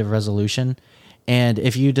my native resolution, and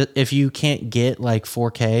if you can't get like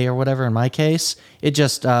 4K or whatever, in my case, it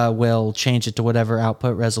just will change it to whatever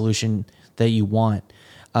output resolution that you want.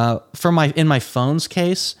 In my phone's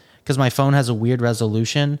case, because my phone has a weird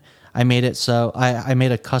resolution, I made it so I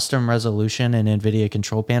made a custom resolution in NVIDIA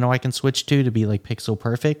control panel I can switch to be like pixel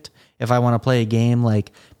perfect if I want to play a game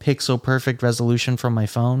like pixel perfect resolution from my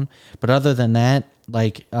phone. But other than that,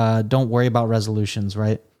 don't worry about resolutions,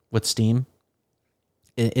 right? With Steam,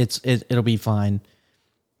 it'll be fine.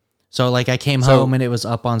 So I came home and it was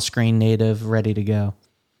up on screen native, ready to go.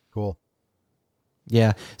 Cool.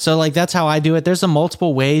 Yeah. So that's how I do it. There's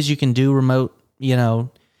multiple ways you can do remote,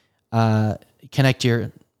 connect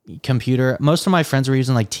your computer. Most of my friends were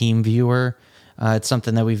using TeamViewer. It's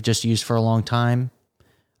something that we've just used for a long time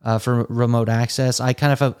for remote access. I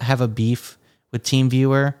kind of have a beef with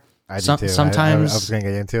TeamViewer. I do too. Sometimes I was going to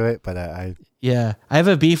get into it, but I have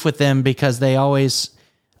a beef with them because they always,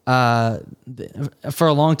 for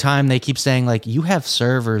a long time, they keep saying you have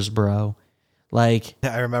servers, bro. I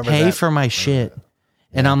remember pay that. for my shit.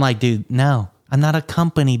 And I'm like, dude, no. I'm not a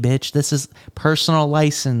company, bitch. This is personal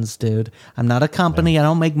license, dude. I'm not a company. I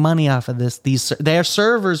don't make money off of this. They're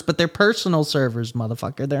servers, but they're personal servers,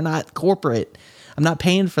 motherfucker. They're not corporate. I'm not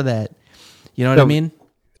paying for that. You know what I mean?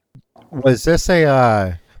 Was this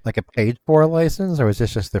a paid for license, or was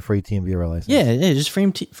this just the free TeamViewer license? Yeah, just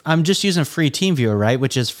free. I'm just using free TeamViewer, right?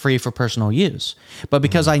 Which is free for personal use. But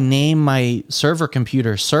because I name my server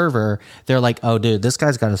computer server, they're like, oh, dude, this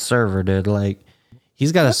guy's got a server, dude.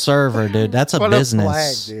 He's got a server, dude. That's a business. What a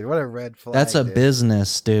flag, dude. What a red flag. That's a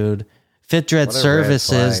business, dude. FitDread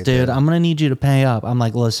Services, dude. I'm going to need you to pay up. I'm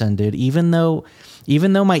like, listen, dude, even though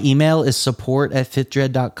my email is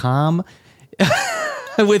support@fitdread.com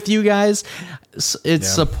with you guys, it's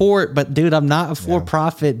support, but dude, I'm not a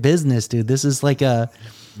for-profit business, dude. This is no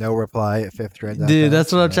reply at FifthDread.com. Dude,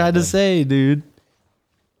 that's what I'm trying to say, dude.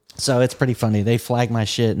 So it's pretty funny. They flag my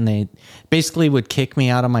shit and they basically would kick me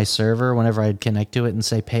out of my server whenever I'd connect to it and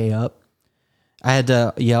say pay up. I had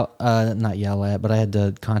to not yell at, but I had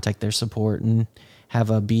to contact their support and have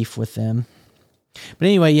a beef with them. But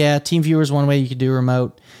anyway, TeamViewer is one way you could do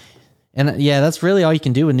remote. And that's really all you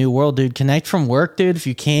can do with New World, dude. Connect from work, dude, if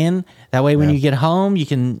you can. That way when you get home, you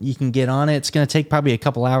can get on it. It's going to take probably a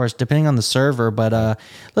couple hours depending on the server, but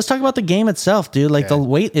let's talk about the game itself, dude. The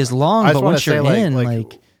wait is long, but once you're in,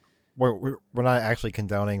 we're not actually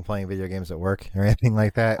condoning playing video games at work or anything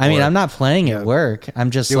like that. I mean, I'm not playing at work. I'm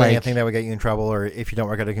just doing anything that would get you in trouble, or if you don't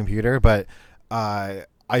work at a computer. But I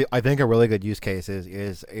think a really good use case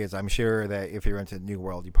is I'm sure that if you're into New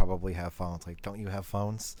World, you probably have phones. Don't you have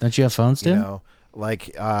phones? Don't you have phones, dude?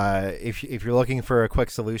 If you're looking for a quick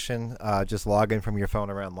solution, just log in from your phone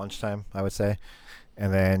around lunchtime, I would say,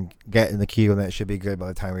 and then get in the queue, and that should be good by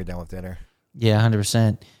the time you're done with dinner. Yeah,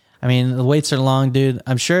 100%. I mean, the waits are long, dude.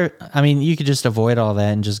 I'm sure. I mean, you could just avoid all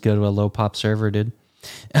that and just go to a low pop server, dude.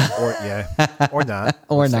 Or not,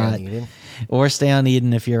 or not, or stay on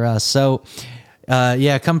Eden if you're us. So,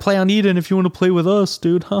 come play on Eden if you want to play with us,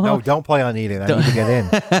 dude. No, don't play on Eden. I need to get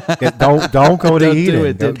in. Don't go to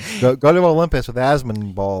Eden. Go to Olympus with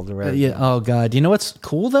Asmongold. Right? Yeah. Oh God. You know what's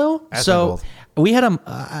cool though? Asmongold. So we had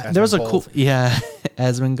there was a cool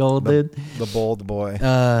Asmongold, dude. The bold boy.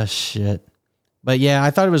 Shit. But yeah, I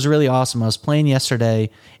thought it was really awesome. I was playing yesterday,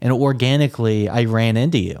 and organically, I ran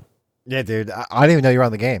into you. Yeah, dude. I didn't even know you were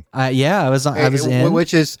on the game. I was in.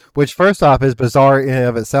 Which first off is bizarre in and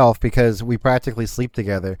of itself because we practically sleep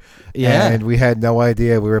together. Yeah. And we had no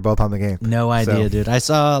idea we were both on the game. No idea, dude. I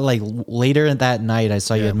saw like later in that night, I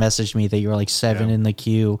saw you had messaged me that you were like 7 in the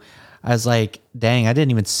queue. I was like, dang, I didn't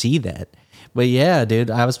even see that. But yeah, dude,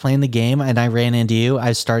 I was playing the game and I ran into you.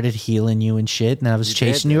 I started healing you and shit, and I was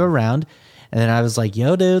chasing you around. And then I was like,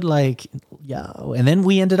 yo, dude, like, yo. And then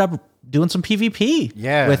we ended up doing some PvP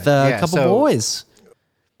with a couple boys.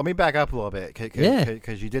 Let me back up a little bit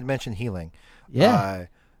because you did mention healing. Yeah.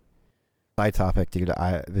 Side topic, dude.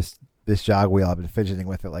 This jog wheel, I've been fidgeting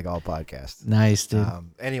with it like all podcasts. Nice, dude.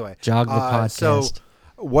 Anyway. Jog the podcast. So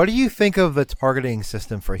what do you think of the targeting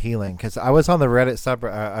system for healing? Because I was on the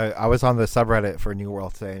Reddit I was on the subreddit for New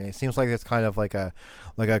World today, and it seems like it's kind of like a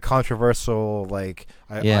controversial, like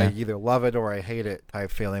I either love it or I hate it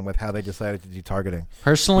type feeling with how they decided to do targeting.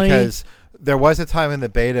 Personally, because there was a time in the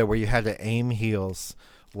beta where you had to aim heals,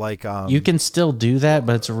 like you can still do that,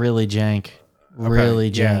 but it's really jank,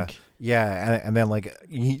 really jank. Yeah, and then like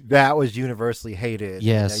that was universally hated.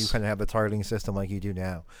 Yes, you kind of have the targeting system like you do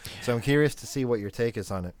now. So I'm curious to see what your take is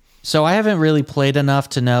on it. So I haven't really played enough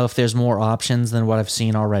to know if there's more options than what I've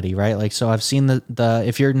seen already, right? Like, so I've seen the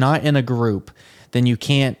if you're not in a group, then you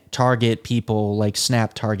can't target people, like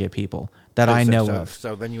snap target people that I know of.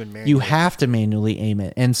 So then you have to manually aim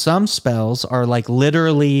it. And some spells are like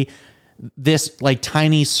literally this like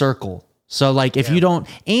tiny circle. So like if you don't,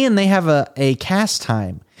 and they have a cast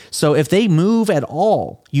time. So if they move at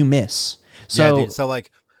all, you miss. So, so like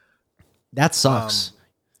that sucks.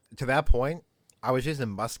 To that point, I was using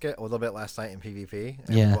musket a little bit last night in PvP.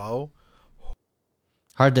 And whoa.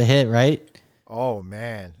 Hard to hit, right? Oh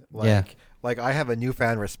man. Like I have a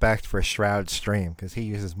newfound respect for Shroud's stream because he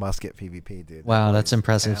uses musket PvP, dude. Wow, that's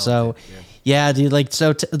impressive. So, dude, like,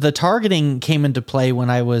 so the targeting came into play when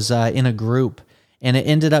I was in a group, and it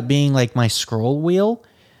ended up being like my scroll wheel.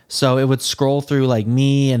 So it would scroll through like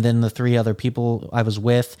me and then the 3 other people I was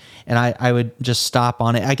with, and I would just stop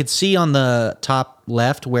on it. I could see on the top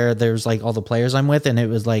left where there's like all the players I'm with, and it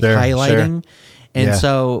was like highlighting. And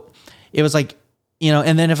so it was like,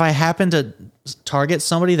 and then if I happened to target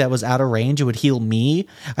somebody that was out of range, it would heal me.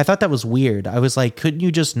 I thought that was weird. I was like, couldn't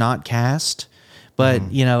you just not cast? But,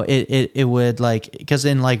 it would like, because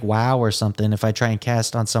in like WoW or something, if I try and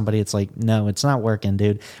cast on somebody, it's like, no, it's not working,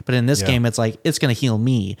 dude. But in this game, it's like, it's going to heal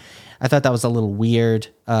me. I thought that was a little weird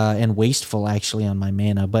and wasteful actually on my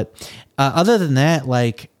mana. But other than that,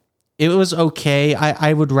 like, it was okay.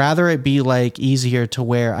 I would rather it be like easier to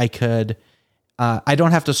where I could, I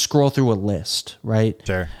don't have to scroll through a list, right?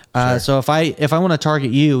 Sure. So if I want to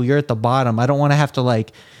target you, you're at the bottom. I don't want to have to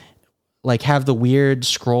like have the weird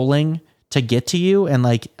scrolling to get to you, and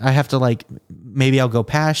like I have to like maybe I'll go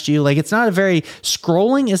past you. Like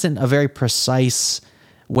scrolling isn't a very precise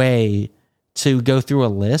way to go through a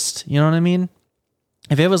list. You know what I mean?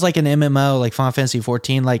 If it was like an MMO like Final Fantasy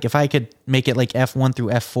 14, like if I could make it like F1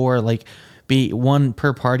 through F4, like be one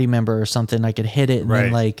per party member or something, I could hit it and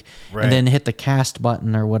then and then hit the cast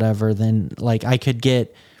button or whatever, then like I could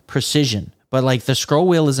get precision. But like the scroll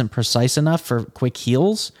wheel isn't precise enough for quick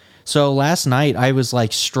heals. So last night I was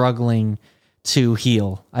like struggling to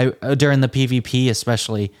heal. During the PvP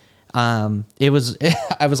especially, it was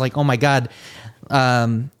I was like, oh my god.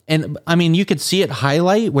 And I mean, you could see it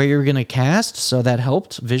highlight where you're gonna cast, so that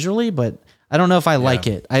helped visually. But I don't know if I like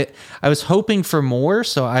it. I was hoping for more,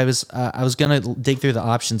 so I was gonna dig through the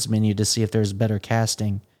options menu to see if there's better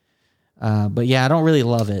casting. But yeah, I don't really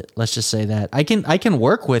love it. Let's just say that I can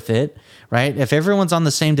work with it, right? If everyone's on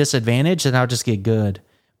the same disadvantage, then I'll just get good.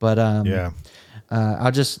 But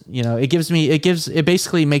I'll just it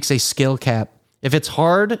basically makes a skill cap. If it's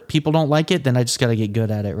hard, people don't like it, then I just got to get good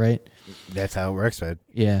at it, right? That's how it works, man.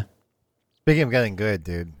 Yeah. Speaking of getting good,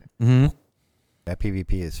 dude. Mm-hmm. That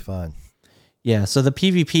PvP is fun. Yeah. So the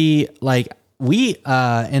PvP, like we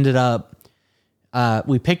ended up,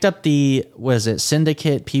 we picked up the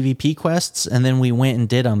Syndicate PvP quests, and then we went and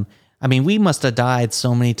did them. I mean, we must have died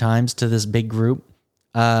so many times to this big group.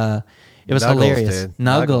 It It was Nuggles, hilarious. dude.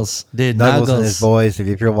 Nuggles, dude. Nuggles and Nuggles. his boys.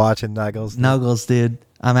 If you're watching Nuggles, Nuggles, dude.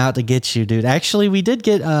 I'm out to get you, dude. Actually, we did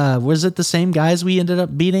get. Was it the same guys we ended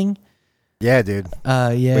up beating? yeah, dude. Yeah.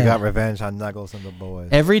 We got revenge on Nuggles and the boys.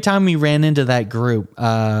 Every time we ran into that group,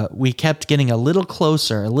 we kept getting a little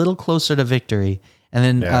closer to victory,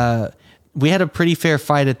 and then we had a pretty fair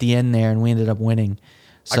fight at the end there, and we ended up winning.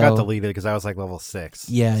 So, I got deleted because I was like level 6.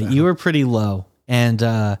 Yeah, so. you were pretty low, and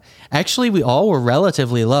actually, we all were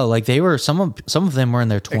relatively low. Like they were, some of them were in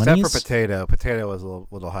their 20s. Except for Potato. Potato was a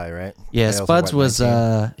little high, right? Yeah, Potato's Spuds was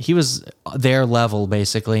 19? he was their level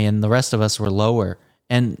basically, and the rest of us were lower.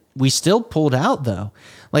 And we still pulled out though.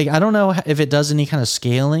 Like I don't know if it does any kind of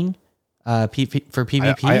scaling for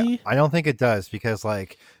PvP. I don't think it does because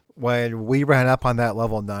like when we ran up on that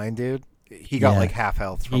level 9 dude, he got like half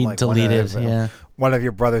health from he like deleted, one of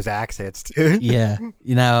your brother's axe hits, dude. Yeah,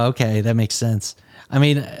 okay, that makes sense. I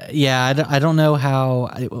mean, yeah, I don't know how.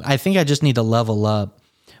 I think I just need to level up.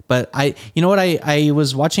 But you know what? I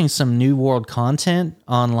was watching some New World content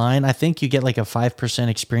online. I think you get like a 5%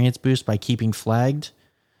 experience boost by keeping flagged.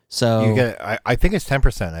 So You get, I think it's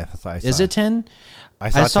 10%. I saw. Is it 10? I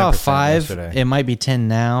saw 10% 5. yesterday. It might be 10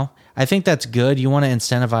 now. I think that's good. You want to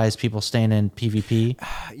incentivize people staying in PvP.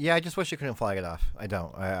 Yeah, I just wish you couldn't flag it off. I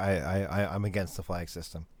don't. I'm against the flag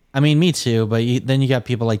system. I mean, me too. But then you got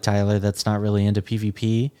people like Tyler that's not really into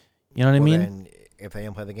PvP. You know what I mean? Then if they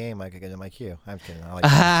didn't play the game, I could get in my queue. I'm kidding. I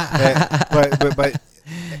like but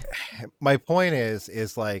my point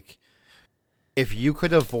is like, if you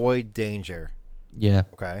could avoid danger, yeah.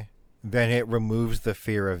 okay, then it removes the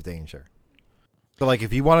fear of danger. So like,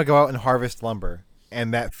 if you want to go out and harvest lumber,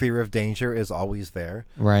 and that fear of danger is always there,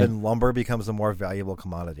 Right. then lumber becomes a more valuable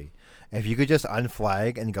commodity. If you could just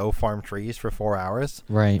unflag and go farm trees for 4 hours,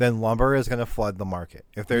 Right. then lumber is going to flood the market.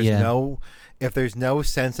 If there's no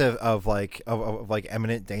sense of like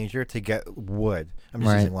imminent danger to get wood, I'm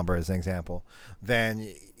just using lumber as an example, then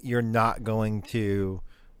you're not going to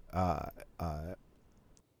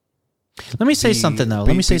Let me say something though.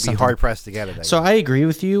 Let me say something. Be hard pressed to get it. So I agree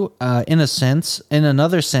with you in a sense. In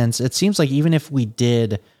another sense, it seems like even if we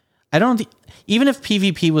did, even if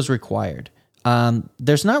PvP was required,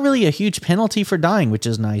 there's not really a huge penalty for dying, which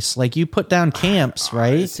is nice. Like you put down camps,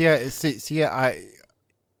 right?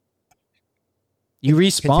 You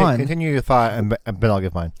respawn. Continue your thought, and then I'll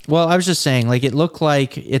give mine. Well, I was just saying, like it looked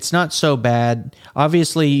like it's not so bad.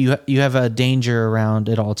 Obviously, you have a danger around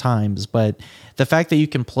at all times, but the fact that you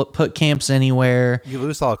can put camps anywhere, you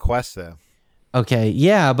lose all quests though. Okay,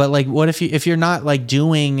 yeah, but like, what if you're not like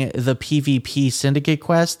doing the PvP syndicate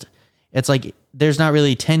quest? It's like there's not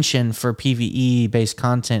really tension for PvE based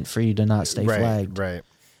content for you to not stay flagged, right?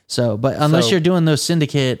 So, but unless you're doing those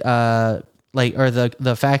syndicate, or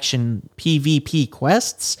the faction PvP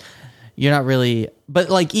quests, you're not really. But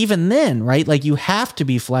like even then, right? Like you have to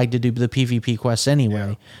be flagged to do the PvP quests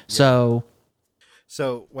anyway. Yeah.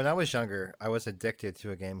 So when I was younger, I was addicted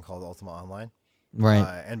to a game called Ultima Online.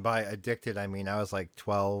 Right. And by addicted, I mean I was like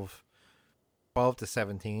 12 to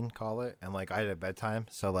 17, call it, and like I had a bedtime.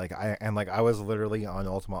 So like I was literally on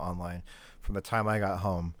Ultima Online from the time I got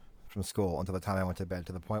home from school until the time I went to bed,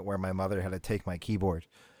 to the point where my mother had to take my keyboard.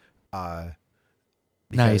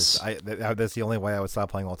 Nice. That's the only way I would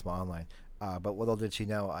stop playing Ultima Online. But little did she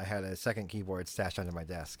know, I had a second keyboard stashed under my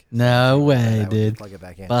desk. No way, dude. Plug it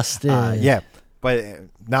back in. Busted. Yeah, but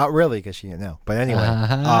not really, because she didn't know. But anyway,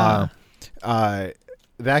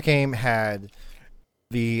 that game had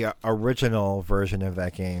the original version of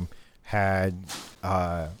that game had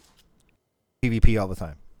PvP all the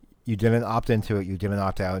time. You didn't opt into it, you didn't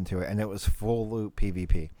opt out into it, and it was full loop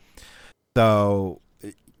PvP. So,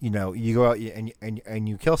 you know, you go out and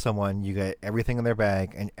you kill someone, you get everything in their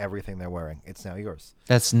bag and everything they're wearing. It's now yours.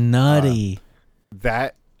 That's nutty.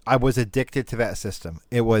 That I was addicted to that system.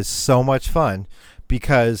 It was so much fun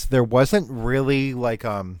because there wasn't really like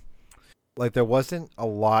there wasn't a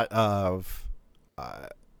lot of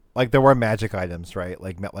like there were magic items, right?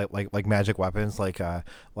 Like magic weapons, like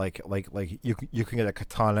you can get a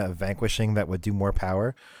katana of vanquishing that would do more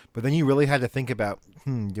power, but then you really had to think about,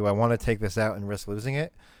 do I want to take this out and risk losing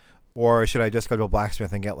it, or should I just go to a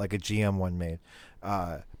blacksmith and get like a GM one made?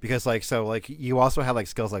 Because you also had like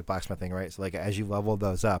skills like blacksmithing, right? So like as you leveled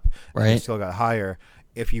those up, right, and your skill got higher.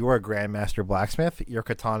 If you were a grandmaster blacksmith, your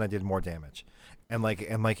katana did more damage. And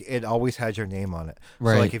it always had your name on it.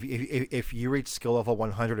 Right. So like if you reached skill level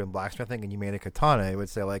 100 in blacksmithing and you made a katana, it would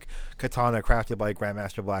say like katana crafted by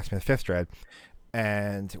Grandmaster Blacksmith 5th Dread.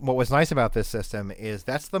 And what was nice about this system is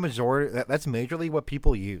that's the majority. That's majorly what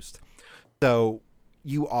people used. So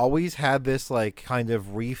you always had this like kind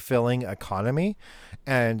of refilling economy,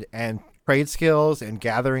 and trade skills and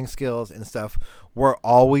gathering skills and stuff were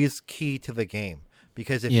always key to the game.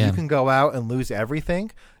 Because if you can go out and lose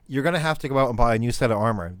everything, you're going to have to go out and buy a new set of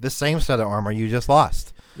armor. The same set of armor you just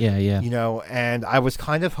lost. Yeah. You know, and I was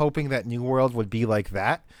kind of hoping that New World would be like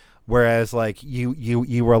that. Whereas, like,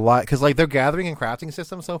 you were like, because like their gathering and crafting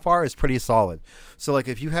system so far is pretty solid. So like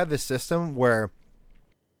if you had this system where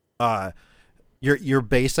your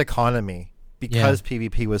base economy, because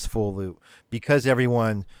PvP was full loot, because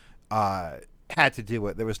everyone had to do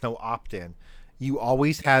it, there was no opt-in, you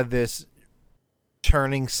always had this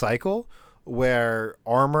turning cycle where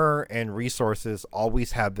armor and resources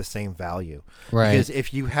always have the same value. Right. Because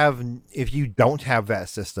if you don't have that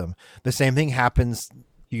system, the same thing happens.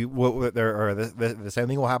 The same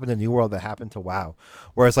thing will happen to New World that happened to WoW.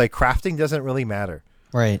 Whereas like crafting doesn't really matter.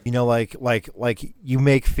 Right. You know, like you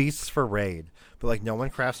make feasts for raid, but like no one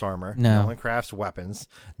crafts armor, no one crafts weapons,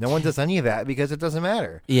 no one does any of that because it doesn't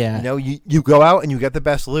matter. Yeah. You know, you go out and you get the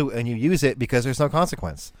best loot and you use it because there's no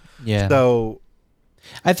consequence. Yeah. So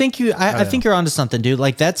I think I think you're onto something, dude.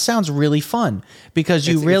 Like that sounds really fun because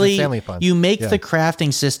you you make the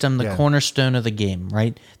crafting system the cornerstone of the game,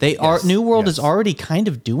 right? New World is already kind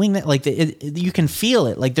of doing that. Like you can feel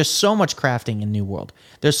it. Like there's so much crafting in New World.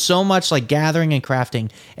 There's so much like gathering and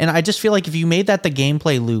crafting, and I just feel like if you made that the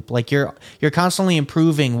gameplay loop, like you're constantly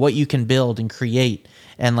improving what you can build and create.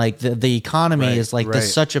 And like the economy is like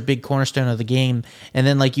this such a big cornerstone of the game, and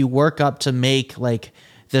then like you work up to make like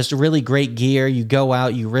this really great gear. You go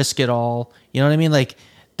out, you risk it all. You know what I mean? Like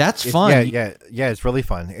that's fun. Yeah. It's really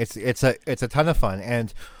fun. It's a ton of fun.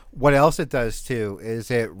 And what else it does too is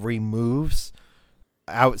it removes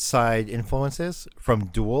outside influences from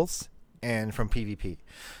duels and from PvP,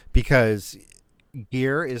 because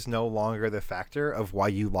gear is no longer the factor of why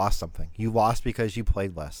you lost something. You lost because you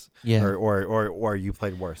played less, or you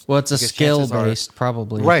played worse. Well, it's a skill based,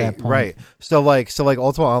 probably. Right, at that point. right. So like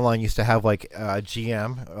Ultima Online used to have like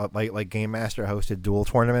GM, like Game Master hosted duel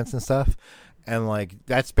tournaments and stuff, and like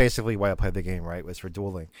that's basically why I played the game. Right, was for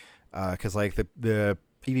dueling, because like the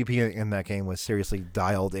PvP in that game was seriously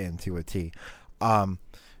dialed in to a T.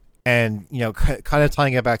 And you know, kind of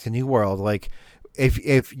tying it back to New World, like.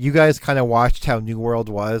 If you guys kind of watched how New World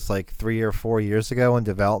was like 3 or 4 years ago in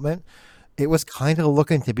development, it was kind of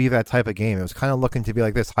looking to be that type of game. It was kind of looking to be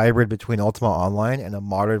like this hybrid between Ultima Online and a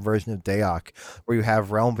modern version of Daok, where you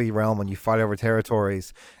have realm v realm and you fight over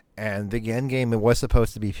territories, and the end game it was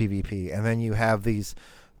supposed to be PvP, and then you have these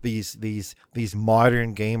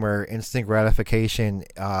modern gamer instant gratification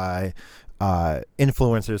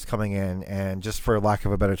influencers coming in, and just for lack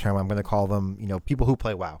of a better term, I'm going to call them, you know, people who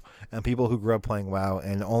play WoW and people who grew up playing WoW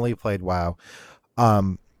and only played WoW.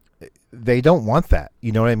 They don't want that.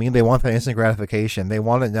 You know what I mean? They want that instant gratification. They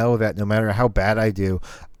want to know that no matter how bad I do,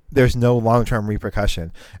 there's no long-term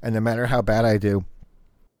repercussion. And no matter how bad I do,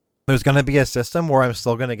 there's going to be a system where I'm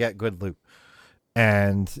still going to get good loot.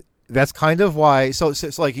 And that's kind of why. So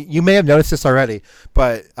like you may have noticed this already,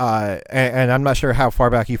 but and I'm not sure how far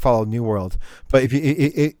back you followed New World, but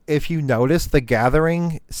if you notice, the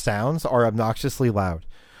gathering sounds are obnoxiously loud,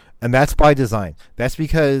 and that's by design. That's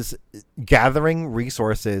because gathering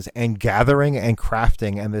resources and gathering and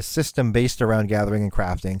crafting and the system based around gathering and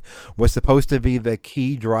crafting was supposed to be the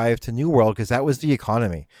key drive to New World, because that was the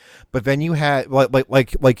economy. But then you had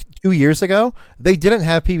like 2 years ago, they didn't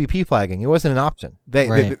have PvP flagging. It wasn't an option.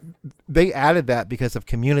 They added that because of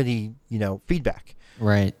community, you know, feedback.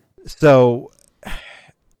 Right. So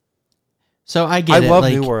I get it. I love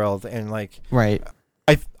New World, and like right.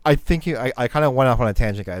 I think I kind of went off on a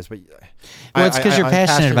tangent, guys, but well, it's because you're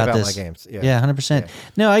passionate about this. My games. Yeah, 100%.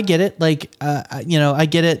 No, I get it. Like, you know, I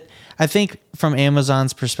get it. I think from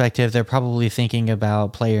Amazon's perspective, they're probably thinking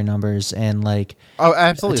about player numbers and like,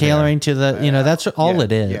 absolutely tailoring to the, you know, that's all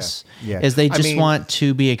it is. Is they just want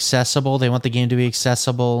to be accessible. They want the game to be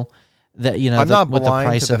accessible. That, you know, with the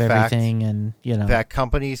price of everything, and you know that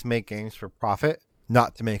companies make games for profit,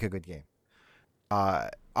 not to make a good game.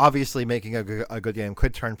 Obviously, making a good game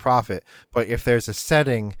could turn profit, but if there's a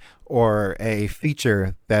setting or a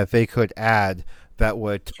feature that they could add that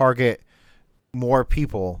would target more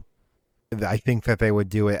people, I think that they would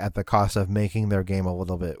do it at the cost of making their game a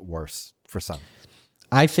little bit worse for some.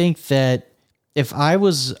 I think that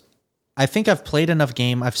I think I've played enough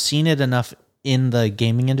game, I've seen it enough in the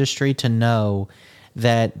gaming industry to know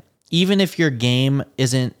that even if your game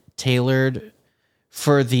isn't tailored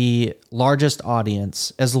for the largest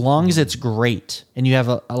audience, as long as it's great and you have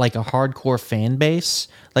a hardcore fan base,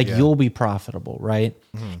 you'll be profitable, right?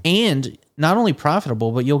 Mm-hmm. And not only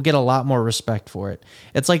profitable, but you'll get a lot more respect for it.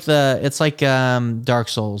 It's like Dark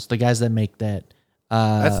Souls, the guys that make that.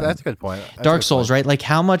 That's a good point. That's a Dark good Souls, point. right? Like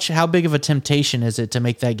how big of a temptation is it to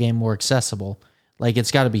make that game more accessible? Like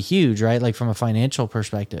it's got to be huge, right? Like from a financial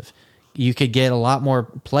perspective, you could get a lot more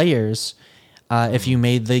players if you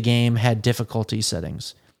made the game had difficulty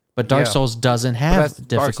settings. But Dark Yeah. Souls doesn't But have that's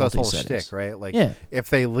Dark Souls' difficulty whole settings. shtick, right? Like, Yeah. if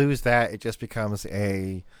they lose that, it just becomes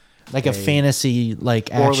a Fantasy like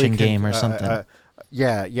poorly action game or something.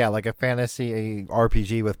 Yeah, like a fantasy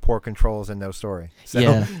RPG with poor controls and no story. So,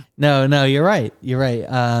 Yeah. No, you're right. You're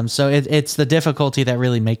right. So it's the difficulty that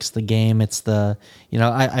really makes the game. It's the,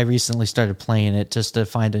 I recently started playing it just to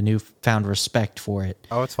find a newfound respect for it.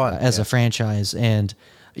 Oh, it's fun. As a franchise. And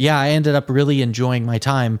yeah, I ended up really enjoying my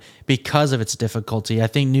time because of its difficulty. I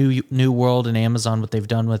think New World and Amazon, what they've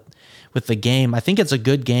done with the game, I think it's a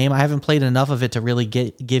good game. I haven't played enough of it to really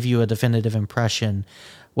give you a definitive impression.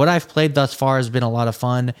 What I've played thus far has been a lot of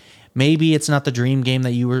fun. Maybe it's not the dream game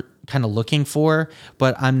that you were kind of looking for,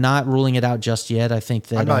 but I'm not ruling it out just yet. I think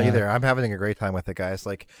that I'm not either. I'm having a great time with it, guys.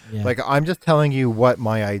 Like Yeah. I'm just telling you what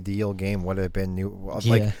my ideal game would have been.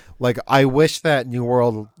 Yeah. Like I wish that New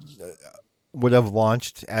World would have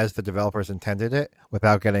launched as the developers intended it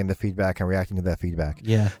without getting the feedback and reacting to that feedback.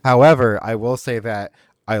 Yeah. However, I will say that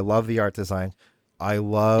I love the art design. I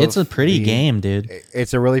love It's a pretty game, dude.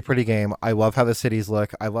 It's a really pretty game. I love how the cities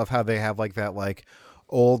look. I love how they have like that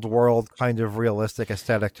old world kind of realistic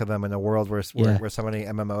aesthetic to them in a world where so many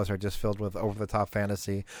MMOs are just filled with over the top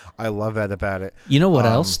fantasy. I love that about it. You know what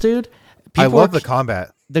else, dude? I love the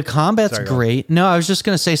combat. The combat's Sorry, go great. No, I was just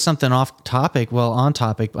going to say something off topic. Well, on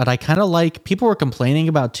topic, but I kind of like people were complaining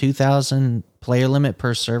about 2,000 player limit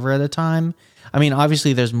per server at a time. I mean,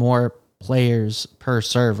 obviously there's more players per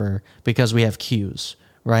server because we have queues,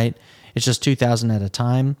 right? It's just 2,000 at a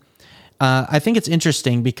time. I think it's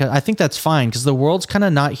interesting because I think that's fine because the world's kind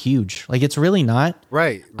of not huge. Like it's really not.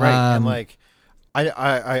 Right. And like,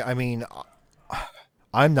 I mean,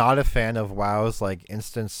 I'm not a fan of WoW's like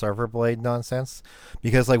instant server blade nonsense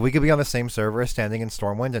because like we could be on the same server standing in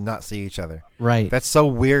Stormwind and not see each other. Right. That's so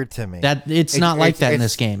weird to me. That it's not like that in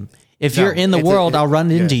this game. If you're in the world, I'll run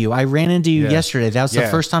into you. I ran into you yesterday. That was the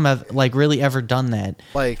first time I've like really ever done that.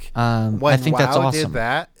 Like when I think WoW that's awesome. did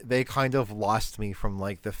that, they kind of lost me from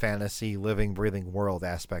like the fantasy living, breathing world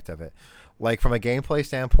aspect of it. Like from a gameplay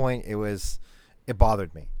standpoint, it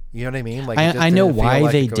bothered me. You know what I mean? Like it just I know didn't feel why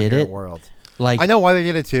like they a did coherent it. World. Like I know why they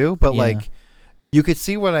did it too, but Yeah. like you could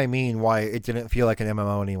see what I mean. Why it didn't feel like an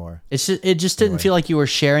MMO anymore. it just didn't feel like you were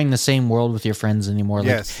sharing the same world with your friends anymore. Like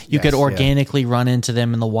Yes, you could yes, organically run into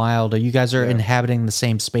them in the wild, or you guys are inhabiting the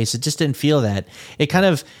same space. It just didn't feel that.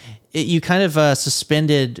 You kind of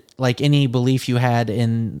suspended like any belief you had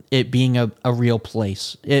in it being a real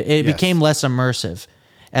place. It Yes. became less immersive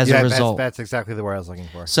as a result. That's exactly the word I was looking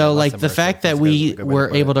for. So, Yeah, like less the immersive. fact that That's we a good way were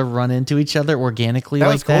to put able it. to run into each other organically That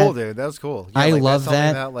like was cool, that, dude. That was cool. Yeah, I like, love that's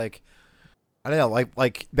something that. Like, I don't know,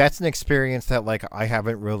 like that's an experience that like I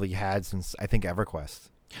haven't really had since I think EverQuest.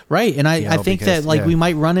 right? And I think because- that like yeah. we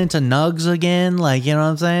might run into Nugs again, like you know what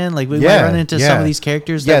I'm saying? Like we might run into some of these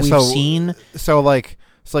characters that we've seen. So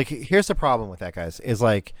here's the problem with that, guys. Is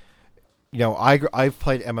like, I've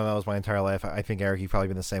played MMOs my entire life. I think Eric, you've probably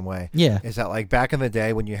been the same way. Yeah. Is that like back in the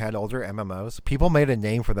day when you had older MMOs, people made a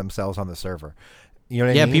name for themselves on the server. You know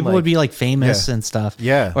what I mean? Yeah, people would be like famous Yeah. and stuff.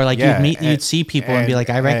 Yeah, or like yeah, you'd see people and be like,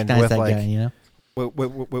 I and recognize with, that like, guy. You know?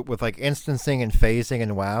 With like instancing and phasing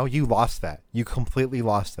and WoW, you lost that. You completely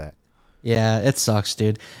lost that. Yeah, it sucks,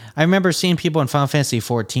 dude. I remember seeing people in Final Fantasy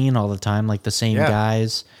 14 all the time, like the same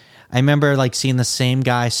guys. I remember like seeing the same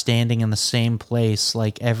guy standing in the same place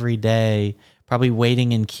like every day, probably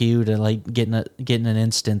waiting in queue to like getting an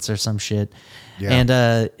instance or some shit. Yeah.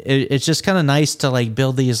 And it's just kind of nice to like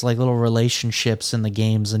build these like little relationships in the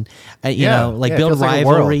games and you know like it build feels like a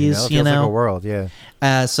world, rivalries. It feels like a world,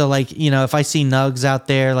 yeah. So like if I see Nugs out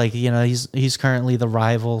there, like he's currently the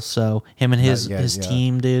rival, so him and his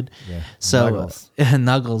team, dude. Yeah. So Nuggles.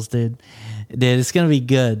 Nuggles, dude, it's gonna be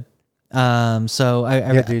good. So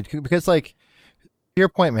I Dude, because like to your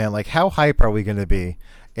point, man, like how hype are we gonna be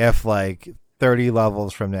if like 30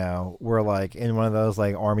 levels from now we're like in one of those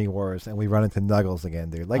like army wars and we run into Nuggles again,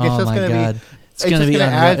 dude? Like it's oh just my gonna god, be it's gonna be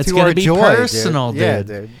add it's to gonna our be joy, personal, dude. Yeah,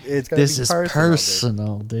 dude. It's gonna This be is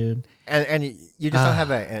personal, dude. And you just don't have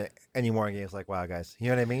that anymore in games like WoW, guys. You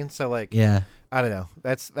know what I mean? So like, Yeah. I don't know.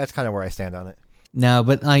 That's kind of where I stand on it. No,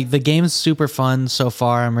 but like the game's super fun so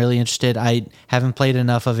far. I'm really interested. I haven't played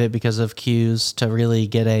enough of it because of queues to really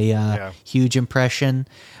get a huge impression,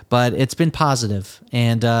 but it's been positive,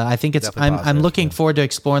 and I think it's. Definitely I'm positive, looking forward to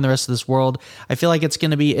exploring the rest of this world. I feel like it's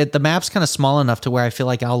going to be. The map's kind of small enough to where I feel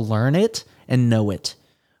like I'll learn it and know it,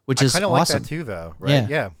 which is I kind of awesome. like that too, though. Right?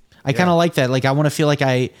 Yeah. I kind of like that. Like, I want to feel like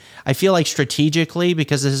I feel like strategically,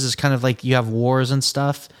 because this is kind of like you have wars and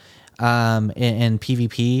stuff, and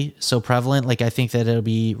PvP so prevalent. Like, I think that it'll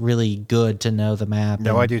be really good to know the map.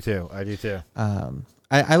 No, I do too. I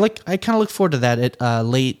kind of look forward to that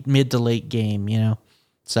at mid to late game, you know?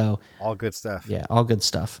 So all good stuff. Yeah, all good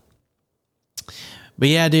stuff. But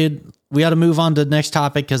yeah, dude, we ought to move on to the next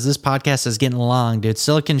topic because this podcast is getting long, dude.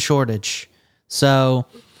 Silicon shortage. So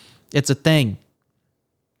it's a thing.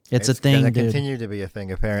 It's a thing, gonna dude. Continue to be a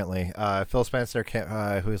thing, apparently. Phil Spencer,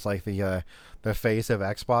 who's like the face of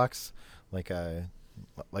Xbox, like the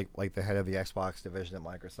head of the Xbox division at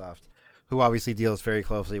Microsoft, who obviously deals very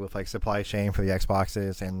closely with like supply chain for the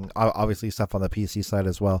Xboxes and obviously stuff on the PC side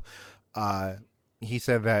as well. He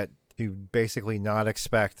said that to basically not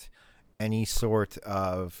expect any sort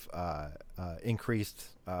of increased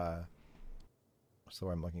what's the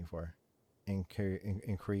word I'm looking for?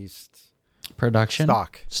 Increased production?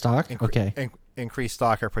 Stock? Okay. Increased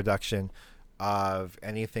stock or production of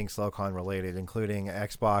anything Silicon related, including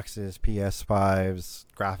Xboxes, PS5s,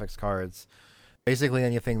 graphics cards, basically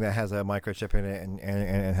anything that has a microchip in it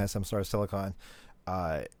and has some sort of silicon.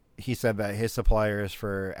 He said that his suppliers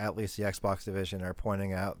for at least the Xbox division are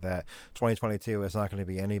pointing out that 2022 is not going to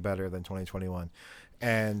be any better than 2021.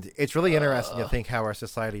 And it's really interesting to think how our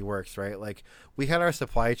society works, right? Like, we had our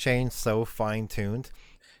supply chain so fine-tuned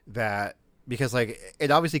that, because like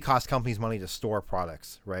it obviously costs companies money to store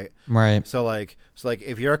products, right? Right. So like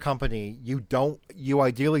if you're a company, you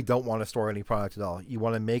ideally don't want to store any product at all. You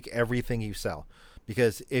want to make everything you sell,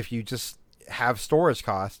 because if you just have storage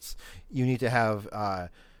costs, you need to have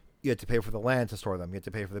you have to pay for the land to store them. You have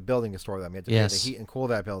to pay for the building to store them. You have to pay to heat and cool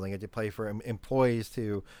that building. You have to pay for employees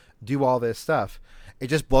to do all this stuff. It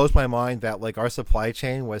just blows my mind that like our supply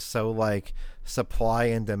chain was so like supply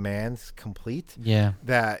and demand complete. Yeah.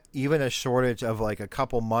 That even a shortage of like a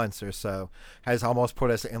couple months or so has almost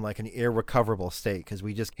put us in like an irrecoverable state, because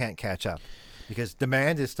we just can't catch up, because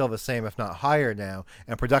demand is still the same, if not higher now,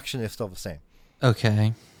 and production is still the same.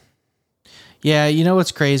 Okay. Yeah, you know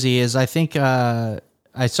what's crazy is I think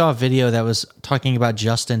I saw a video that was talking about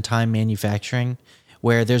just-in-time manufacturing,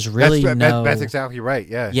 where there's really that's exactly right.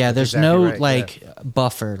 Yeah, there's exactly no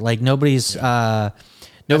buffer. Like nobody has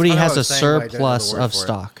a surplus of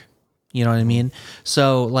stock. You know what I mean?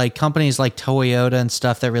 So like companies like Toyota and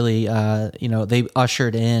stuff that really they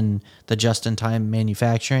ushered in the just-in-time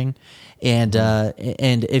manufacturing, and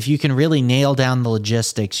if you can really nail down the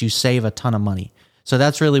logistics, you save a ton of money. So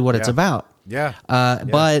that's really what it's about. Yeah.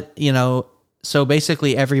 But so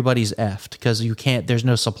basically everybody's effed because there's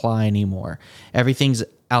no supply anymore. Everything's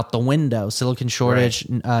out the window. Silicon shortage,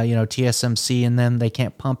 right. TSMC and them, they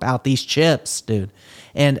can't pump out these chips, dude.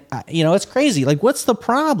 And it's crazy. Like, what's the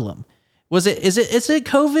problem? Is it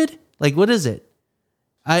COVID? Like, what is it?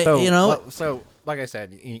 So like I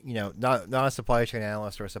said, not a supply chain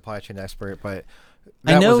analyst or a supply chain expert, but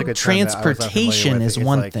I know transportation is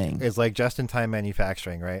one thing. It's like just-in-time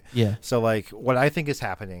manufacturing, right? Yeah. So like what I think is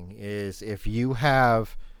happening is if you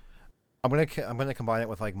have, I'm gonna combine it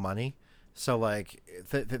with like money. So like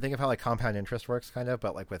think of how like compound interest works, kind of,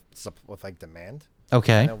 but like with like demand.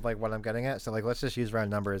 Okay. Kind of like what I'm getting at. So like let's just use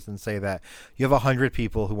round numbers and say that you have 100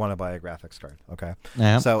 people who want to buy a graphics card. Okay.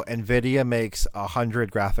 Yeah. So Nvidia makes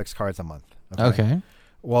 100 graphics cards a month. Okay.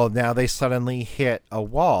 Well, now they suddenly hit a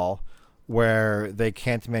wall where they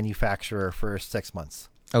can't manufacture for 6 months.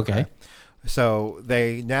 Okay. So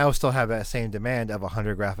they now still have that same demand of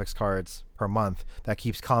 100 graphics cards per month that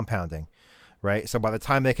keeps compounding, right? So by the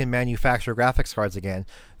time they can manufacture graphics cards again,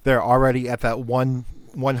 they're already at that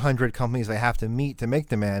 100 companies they have to meet to make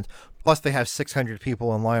demand, plus they have 600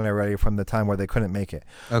 people in line already from the time where they couldn't make it.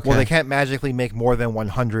 Okay. Well, they can't magically make more than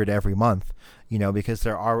 100 every month, because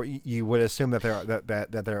you would assume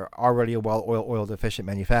that they're already a well-oiled efficient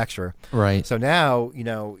manufacturer. Right. So now,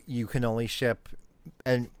 you can only ship,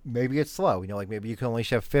 and maybe it's slow, like maybe you can only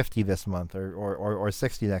ship 50 this month or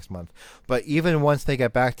 60 next month. But even once they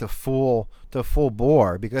get back to full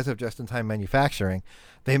bore, because of just-in-time manufacturing,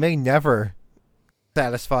 they may never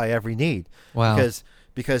satisfy every need. Wow.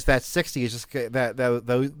 Because that 60 is just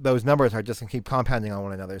those numbers are just gonna keep compounding on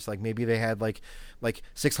one another. So like maybe they had like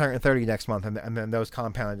 630 next month, and then those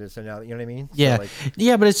compounded. So now, you know what I mean? Yeah.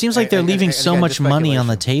 So but it seems like they're leaving so much money on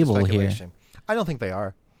the table here. I don't think they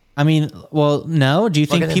are. I mean, well, no. Do you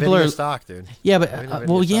think people are stock, dude? Yeah, but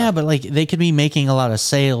but like they could be making a lot of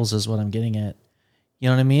sales, is what I'm getting at. You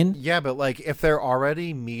know what I mean? Yeah, but like if they're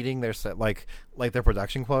already meeting their like their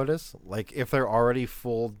production quotas, like if they're already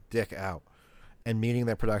full dick out and meeting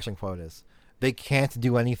their production quotas, they can't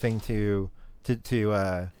do anything to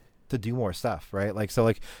to do more stuff, right? Like so,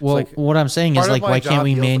 like Well, like what I'm saying is part of like, my why can't job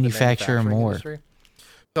we deals with the manufacture manufacturing more? industry.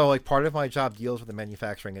 So like part of my job deals with the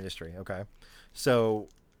manufacturing industry. Okay, so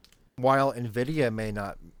while Nvidia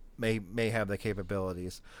may have the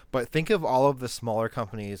capabilities, but think of all of the smaller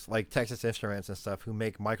companies like Texas Instruments and stuff who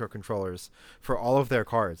make microcontrollers for all of their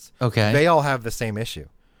cards. Okay. They all have the same issue.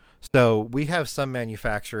 So we have some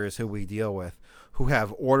manufacturers who we deal with who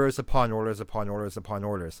have orders upon orders upon orders upon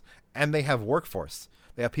orders, and they have workforce.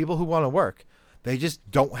 They have people who want to work. They just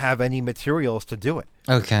don't have any materials to do it.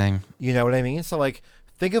 Okay. You know what I mean? So like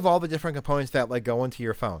think of all the different components that like go into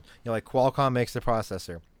your phone. You know, like Qualcomm makes the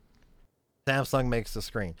processor. Samsung makes the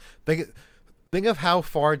screen. Think of how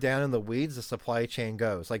far down in the weeds the supply chain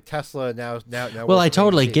goes. Like Tesla now. Well, I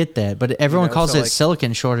totally get that, but everyone calls so, it like,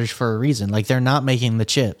 silicon shortage for a reason. Like they're not making the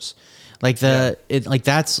chips. Like like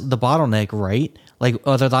that's the bottleneck, right? Like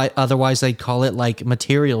otherwise they'd call it like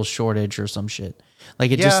materials shortage or some shit.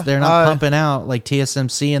 Like they're not pumping out, like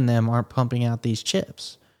TSMC and them aren't pumping out these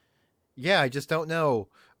chips. Yeah, I just don't know.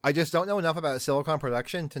 I just don't know enough about silicon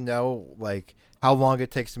production to know like how long it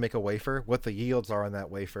takes to make a wafer, what the yields are on that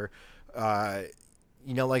wafer.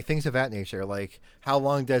 You know, like things of that nature. Like how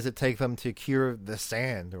long does it take them to cure the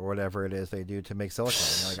sand or whatever it is they do to make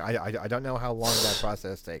silicon? Like I don't know how long that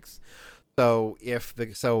process takes. So if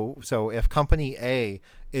if company A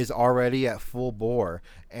is already at full bore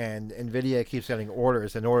and Nvidia keeps getting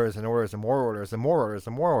orders and orders and orders and more orders and more orders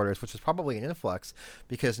and more orders, which is probably an influx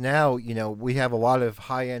because now, you know, we have a lot of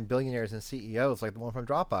high-end billionaires and CEOs like the one from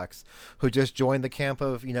Dropbox who just joined the camp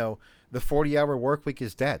of, you know, the 40-hour work week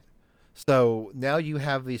is dead. So now you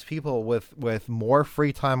have these people with more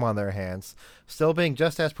free time on their hands, still being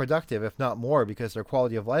just as productive, if not more, because their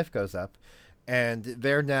quality of life goes up. And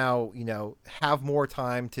they're now, you know, have more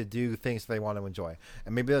time to do things they want to enjoy.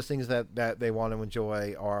 And maybe those things that they want to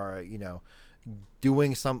enjoy are, you know,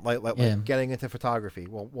 doing some like getting into photography.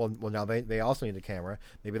 Well, now they also need a camera.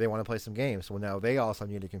 Maybe they want to play some games. Well, now they also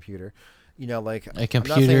need a computer. You know, like a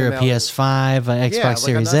computer, a PS5, an Xbox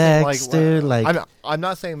Series X, dude. Like I'm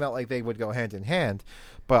not saying that like they would go hand in hand,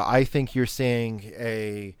 but I think you're seeing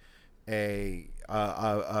a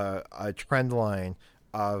trend line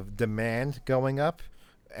of demand going up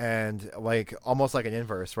and like almost like an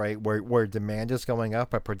inverse, right? Where demand is going up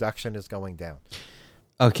but production is going down.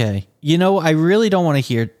 Okay. You know, I really don't want to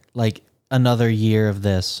hear like another year of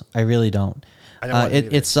this. I really don't.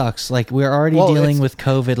 It sucks. Like we're already dealing with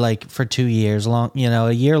COVID like for 2 years long, you know,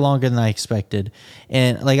 a year longer than I expected.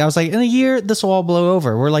 And like I was like in a year this will all blow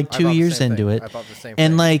over. We're like 2 years into it. I thought the same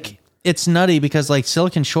and thing. Like it's nutty because like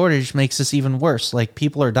silicon shortage makes this even worse. Like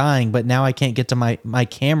people are dying, but now I can't get to my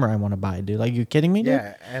camera I want to buy, dude. Like you kidding me, dude?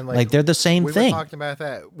 Yeah, and like they're the same thing.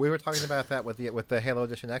 We were talking about that with the Halo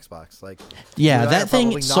Edition Xbox. Like yeah, that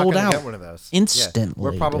thing sold out get one of those instantly.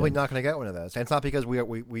 Yeah, we're probably dude. not going to get one of those. And it's not because we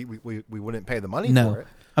wouldn't pay the money for it.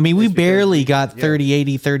 I mean, we barely got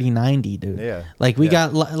 3080, 3090, dude. Yeah. Like, we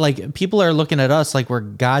got, like, people are looking at us like we're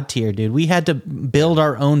God tier, dude. We had to build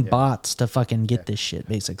our own bots to fucking get this shit,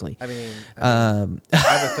 basically. I mean I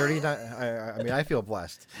have a 39. I mean, I feel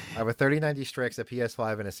blessed. I have a 3090 Strix, a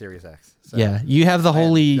PS5, and a Series X. So yeah, you have the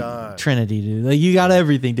holy trinity, dude. Like, you got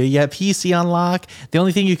everything, dude. You have PC on lock. The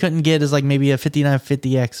only thing you couldn't get is, like, maybe a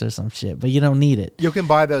 5950X or some shit, but you don't need it. You can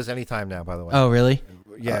buy those anytime now, by the way. Oh, really?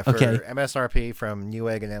 Yeah, for MSRP from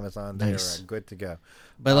Newegg and Amazon, they are good to go.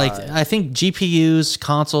 But like, I think GPUs,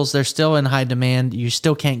 consoles, they're still in high demand. You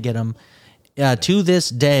still can't get them. To this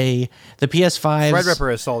day, the PS5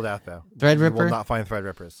 Threadripper is sold out though. Threadripper? You will not find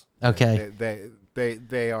Threadrippers. Okay.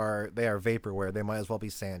 They are vaporware. They might as well be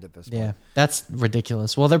sand at this point. Yeah, that's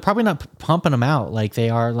ridiculous. Well, they're probably not pumping them out like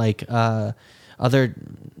they are like other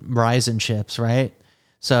Ryzen chips, right?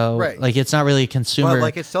 So like it's not really a consumer. But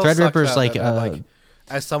like it still Threadripper's like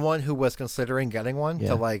as someone who was considering getting one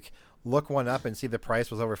to like look one up and see the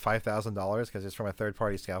price was over $5,000 because it's from a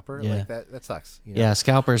third-party scalper. Like that sucks. You know? Yeah,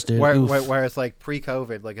 scalpers, dude. Whereas like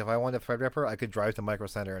pre-COVID, like if I wanted a Threadripper, I could drive to Micro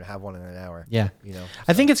Center and have one in an hour. Yeah, you know. So.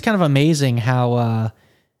 I think it's kind of amazing how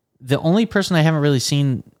the only person I haven't really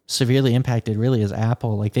seen severely impacted really is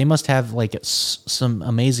Apple. Like they must have like some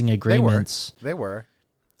amazing agreements. They were.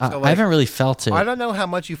 So, like, I haven't really felt it. I don't know how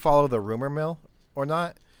much you follow the rumor mill or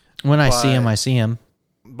not. When I see him, I see him.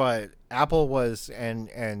 But Apple was,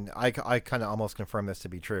 and I kind of almost confirm this to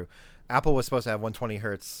be true. Apple was supposed to have 120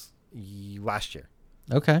 hertz last year.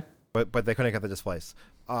 Okay. But they couldn't get the displays.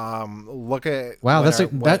 Look at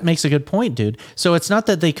that makes a good point, dude. So it's not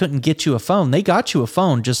that they couldn't get you a phone; they got you a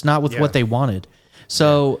phone, just not with what they wanted.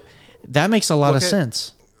 So that makes a lot of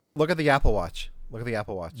sense. Look at the Apple Watch.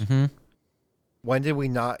 Mm-hmm. When did we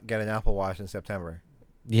not get an Apple Watch in September?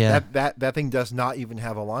 Yeah. That thing does not even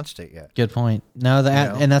have a launch date yet. Good point. No,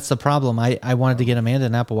 and that's the problem. I wanted to get Amanda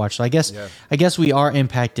an Apple Watch, so I guess we are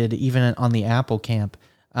impacted even on the Apple camp.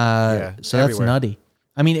 So that's everywhere. nutty.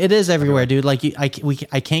 I mean, it is everywhere, dude. Like I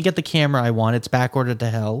can't get the camera I want. It's backordered to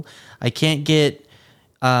hell. I can't get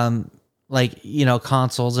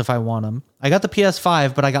consoles if I want them. I got the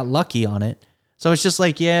PS5, but I got lucky on it. So it's just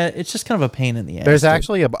like, it's just kind of a pain in the ass. There's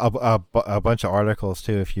actually a bunch of articles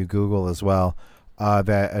too, if you Google as well,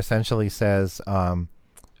 that essentially says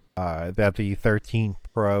that the 13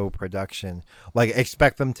 Pro production, like,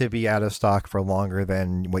 expect them to be out of stock for longer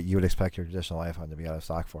than what you would expect your traditional iPhone to be out of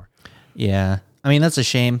stock for. Yeah. I mean, that's a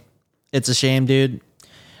shame. It's a shame, dude.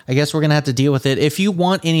 I guess we're going to have to deal with it. If you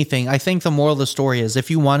want anything, I think the moral of the story is if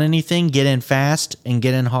you want anything, get in fast and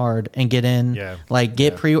get in hard and get in,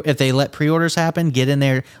 if they let pre-orders happen, get in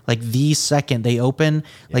there like the second they open.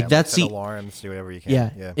 Like that's the alarms, do whatever you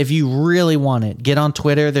can. Yeah. If you really want it, get on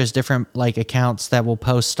Twitter. There's different like accounts that will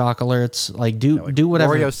post stock alerts. Like do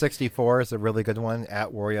whatever. Wario64 is a really good one, at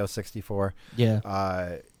Wario64.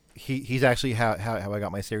 Yeah. He's actually how I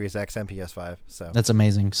got my Series X and PS5. So that's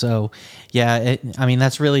amazing. So, I mean,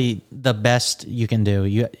 that's really the best you can do.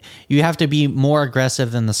 You have to be more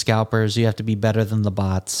aggressive than the scalpers. You have to be better than the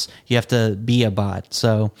bots. You have to be a bot.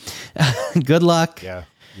 So, good luck. Yeah.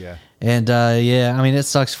 And I mean, it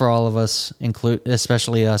sucks for all of us,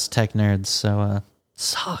 especially us tech nerds. So,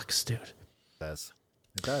 sucks, dude. It does.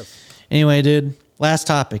 Anyway, dude. Last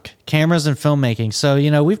topic, cameras and filmmaking. So,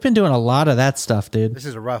 we've been doing a lot of that stuff, dude. This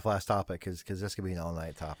is a rough last topic because this could be an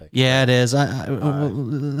all-night topic. Yeah, it is. Dude,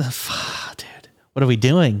 what are we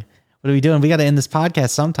doing? We got to end this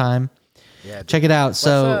podcast sometime. Yeah, dude. Check it out.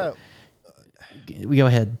 So, we go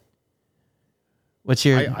ahead. What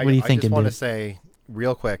are you thinking, dude? I just want to say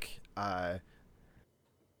real quick that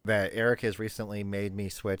Eric has recently made me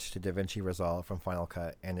switch to DaVinci Resolve from Final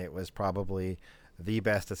Cut, and it was probably the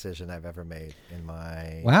best decision I've ever made in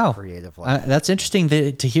my creative life. That's interesting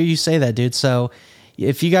to hear you say that, dude. So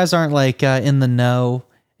if you guys aren't like in the know,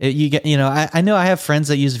 I know I have friends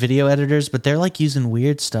that use video editors, but they're like using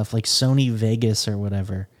weird stuff like Sony Vegas or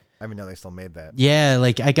whatever. I didn't know they still made that. Yeah,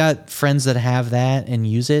 like I got friends that have that and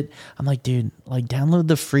use it. I'm like, dude, like download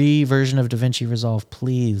the free version of DaVinci Resolve,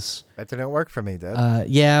 please. That didn't work for me, dude.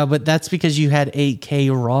 Yeah, but that's because you had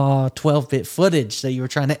 8K raw 12-bit footage that you were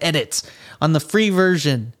trying to edit on the free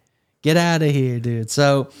version. Get out of here, dude.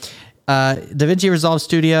 So DaVinci Resolve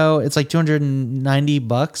Studio, it's like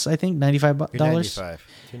 $290, I think, $95.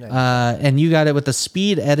 $295. And you got it with the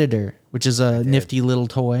Speed Editor, which is a nifty little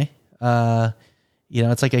toy.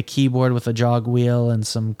 It's like a keyboard with a jog wheel and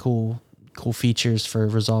some cool features for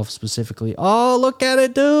Resolve specifically. Oh, look at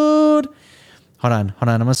it, dude. Hold on. I'm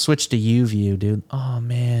going to switch to U-View, dude. Oh,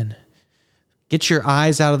 man. Get your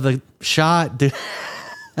eyes out of the shot, dude.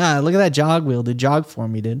 Look at that jog wheel, dude. Jog for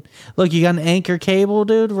me, dude. Look, you got an anchor cable,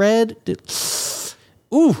 dude. Red. Dude.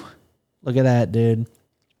 Ooh. Look at that, dude.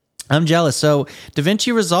 I'm jealous. So,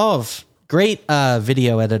 DaVinci Resolve. Great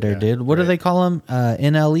video editor, dude. What do they call them?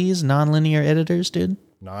 NLEs, nonlinear editors, dude.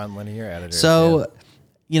 Nonlinear editors. So,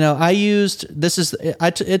 I used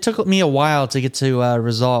it took me a while to get to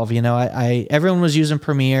Resolve. Everyone was using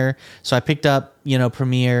Premiere, so I picked up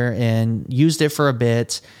Premiere and used it for a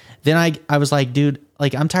bit. Then I was like, dude,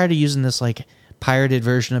 like I'm tired of using this like pirated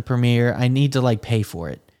version of Premiere. I need to like pay for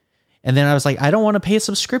it. And then I was like, I don't want to pay a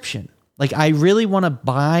subscription. Like I really want to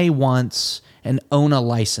buy once and own a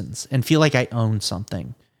license and feel like I own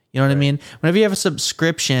something. You know what I mean? Whenever you have a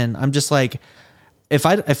subscription, I'm just like, if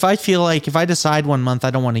I feel like if I decide one month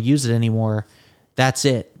I don't want to use it anymore, that's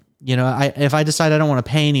it. If I decide I don't want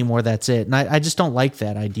to pay anymore, that's it. And I just don't like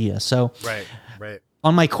that idea. So right.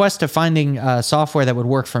 On my quest to finding software that would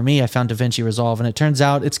work for me, I found DaVinci Resolve, and it turns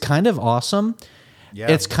out it's kind of awesome.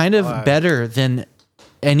 Yeah, it's kind of better than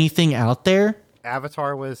anything out there.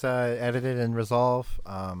 Avatar was edited in Resolve.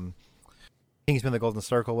 Kingsman: The Golden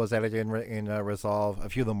Circle was edited in Resolve. A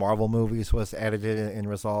few of the Marvel movies was edited in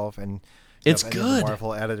Resolve, and it's good. The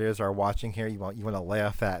Marvel editors are watching here. You want to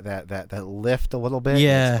laugh that lift a little bit.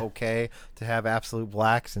 Yeah, it's okay to have absolute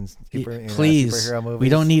blacks and please. Superhero movies. We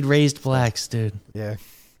don't need raised blacks, dude. Yeah,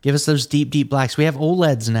 give us those deep blacks. We have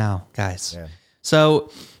OLEDs now, guys. Yeah. So.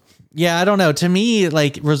 Yeah, I don't know. To me,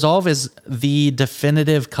 like Resolve is the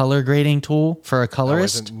definitive color grading tool for a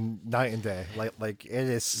colorist. Night and day. Like it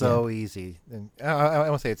is so easy. And I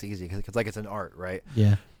won't say it's easy because like it's an art, right?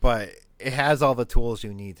 Yeah. But it has all the tools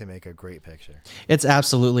you need to make a great picture. It's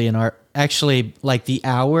absolutely an art. Actually, like the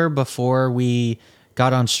hour before we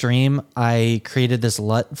got on stream, I created this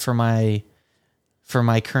LUT for my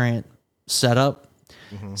current setup.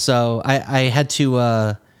 Mm-hmm. So I had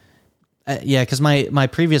to Yeah, because my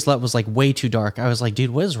previous LUT was like way too dark. I was like, dude,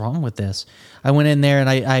 what is wrong with this? I went in there and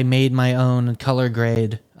I made my own color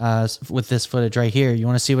grade with this footage right here. You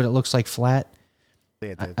want to see what it looks like flat?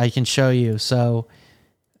 I can show you. So,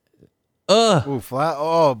 Ooh, flat.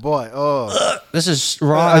 Oh boy. Oh, this is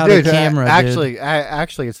raw out of camera.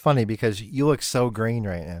 Actually, it's funny because you look so green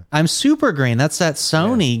right now. I'm super green. That's that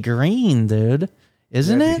Sony green, dude.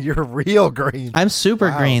 Isn't it? You're real green. I'm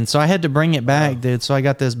super green, so I had to bring it back, dude. So I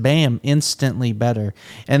got this BAM instantly better.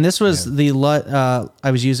 And this was the LUT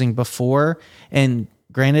I was using before. And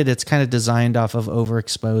granted, it's kind of designed off of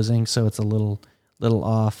overexposing, so it's a little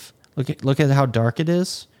off. Look at how dark it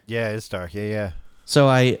is. Yeah, it's dark. Yeah. So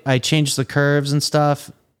I changed the curves and stuff,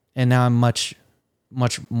 and now I'm much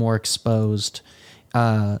more exposed.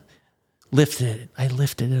 I lifted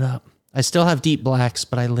it up. I still have deep blacks,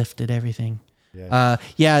 but I lifted everything. Yeah.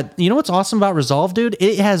 You know what's awesome about Resolve, dude?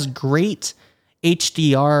 It has great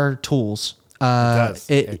HDR tools.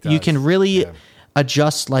 It does. You can really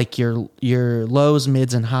adjust like your lows,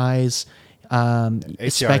 mids, and highs.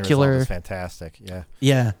 HDR is fantastic.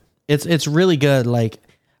 Yeah. It's really good. Like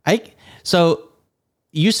so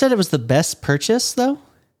you said it was the best purchase though?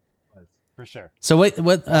 For sure. So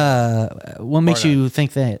what makes you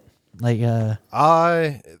think that? Like the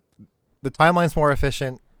timeline's more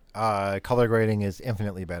efficient. Color grading is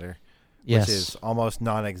infinitely better, yes. Which is almost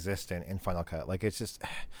non-existent in Final Cut. Like it's just,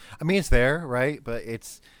 I mean, it's there, right? But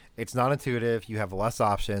it's not intuitive. You have less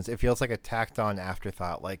options. It feels like a tacked on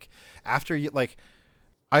afterthought. Like after you, like,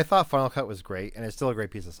 I thought Final Cut was great, and it's still a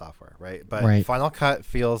great piece of software, right? But Final Cut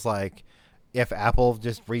feels like if Apple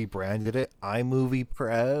just rebranded it iMovie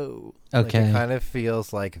Pro. Okay. Like it kind of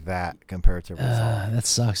feels like that compared to Resolve. That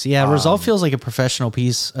sucks. Yeah, Resolve feels like a professional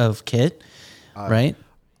piece of kit, right?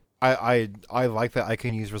 I like that I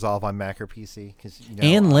can use Resolve on Mac or PC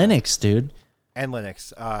and Linux, dude. And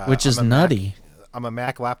Linux, which is nutty. I'm a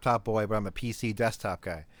Mac laptop boy, but I'm a PC desktop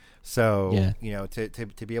guy. So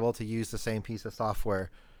to be able to use the same piece of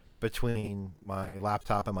software between my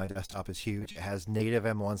laptop and my desktop is huge. It has native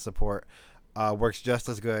M1 support. Works just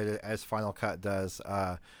as good as Final Cut does.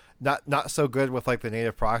 Not so good with like the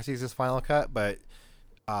native proxies as Final Cut, but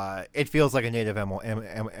it feels like a native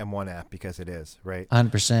M1 app because it is, right?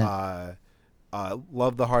 100%.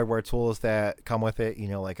 Love the hardware tools that come with it,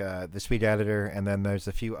 like the speed editor, and then there's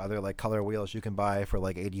a few other like color wheels you can buy for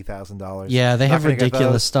like $80,000. Yeah, they have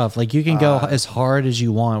ridiculous stuff. Like you can go as hard as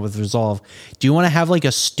you want with Resolve. Do you want to have like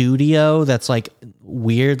a studio that's like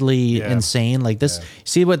weirdly insane? Like this,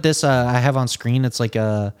 see what this I have on screen? It's like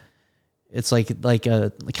a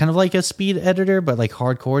kind of like a speed editor, but like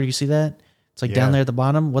hardcore. Do you see that? It's like down there at the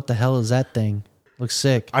bottom. What the hell is that thing? Looks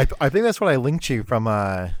sick. I think that's what I linked you from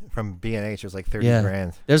B&H. It was like 30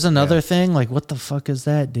 grand. There's another thing. Like, what the fuck is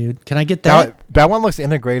that, dude? Can I get that? That one looks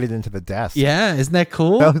integrated into the desk. Yeah, isn't that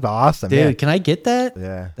cool? That looks awesome, dude. Yeah. Can I get that?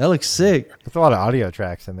 Yeah, that looks sick. There's a lot of audio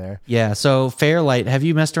tracks in there. Yeah. So Fairlight. Have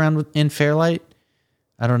you messed around in Fairlight?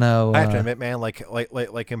 I don't know. I have to admit, man, like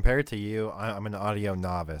compared to you, I'm an audio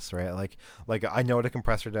novice, right? Like I know what a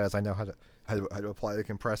compressor does. I know how to apply the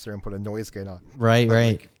compressor and put a noise gate on. Right.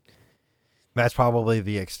 Like, that's probably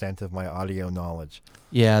the extent of my audio knowledge.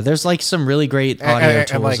 Yeah, there's like some really great audio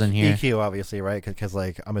tools like in here. EQ, obviously, right? Because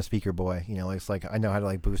like I'm a speaker boy. It's like I know how to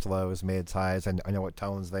like boost lows, mids, highs, and I know what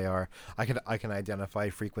tones they are. I can identify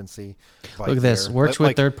frequency. Look at this. Works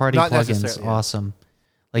with third-party plugins. Awesome.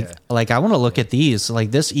 Like I want to look at these.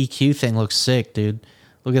 Like this EQ thing looks sick, dude.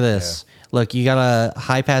 Look at this. Yeah. Look, you got a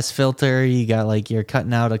high pass filter. You got like you're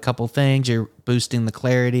cutting out a couple things. You're boosting the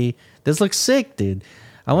clarity. This looks sick, dude.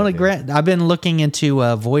 I want to I've been looking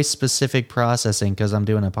into voice specific processing because I'm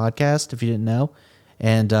doing a podcast. If you didn't know,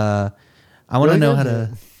 and I want to know how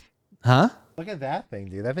to. Huh? Look at that thing,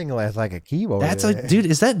 dude. That thing has like a keyboard. That's like, dude.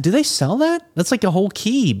 Is that? Do they sell that? That's like a whole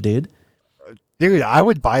key, dude. Dude, I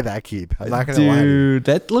would buy that key. I'm not gonna lie. Dude,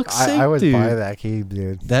 that looks sick. I would buy that key,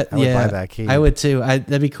 dude. I would buy that key. I would too.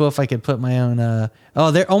 That'd be cool if I could put my own.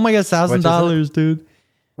 Oh my god, $1,000, dude.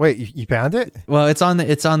 Wait, you found it? Well, it's on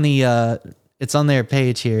their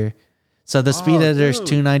page here. So the speed editor's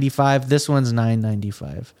 $295. This one's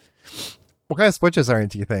 $995. What kind of switches are it,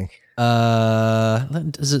 do you think?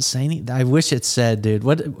 Does it say anything? I wish it said, dude.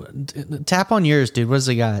 What? Tap on yours, dude. What does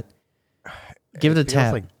it got? Give it a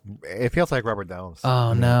tap. It feels like rubber domes.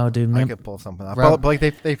 Oh no, dude! I could pull something up. But like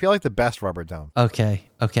they feel like the best rubber dome. Okay.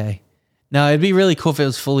 No, it'd be really cool if it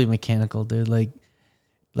was fully mechanical, dude. Like,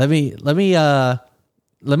 let me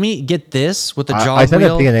get this with the jog wheel. I sent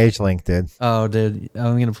a B&H link, dude. Oh, dude,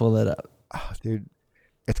 I'm gonna pull that up. Oh, dude,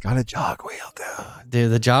 it's got a jog wheel, dude.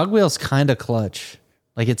 Dude, the jog wheel's kind of clutch.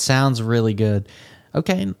 Like, it sounds really good.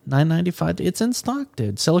 Okay, $9.95. It's in stock,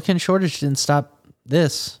 dude. Silicon shortage didn't stop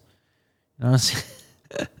this. You know what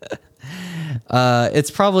I'm saying?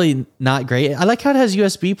 It's probably not great. I like how it has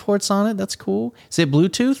USB ports on it. That's cool. Is it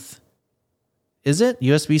Bluetooth? Is it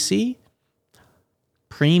USB-C?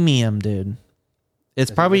 Premium, dude.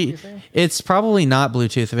 It's probably not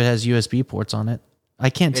Bluetooth if it has USB ports on it. I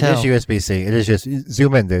can't tell. It is USB-C. It is just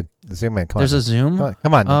zoom in, dude. Zoom in. Come There's on. a zoom.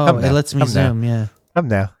 Come on. Oh, Come it lets me zoom. Now. Yeah. Come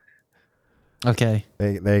now. Okay.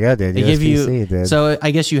 There you go, dude. They give USB-C, dude. So I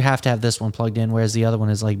guess you have to have this one plugged in, whereas the other one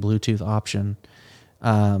is like Bluetooth option.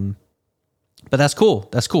 But that's cool.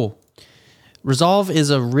 That's cool. Resolve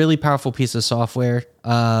is a really powerful piece of software.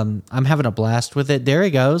 I'm having a blast with it. There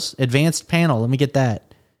it goes. Advanced panel. Let me get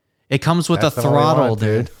that. It comes with a throttle,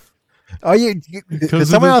 dude. Oh, there's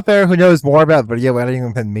someone out there who knows more about video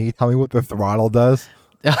editing than me. Tell me what the throttle does.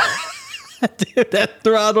 Dude, that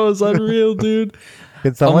throttle is unreal, dude.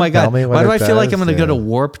 Can someone oh my tell god! me what Why do it I feel like does? I'm gonna go to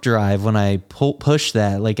warp drive when I push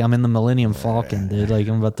that? Like I'm in the Millennium Falcon, dude. Like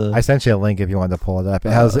I'm about to. I sent you a link if you wanted to pull it up.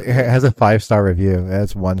 It has a 5-star review. It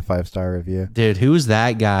has 1 5-star review. Dude, who's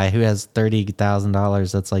that guy who has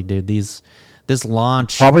 $30,000? That's like, dude, this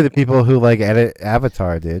launch. Probably the people who like edit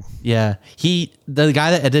Avatar, dude. Yeah, the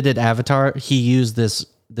guy that edited Avatar, he used this.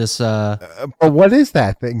 But what is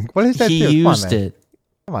that thing? What is that? He used it.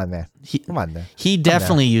 Come on, man. Come on, man. He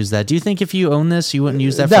definitely used that. Do you think if you own this, you wouldn't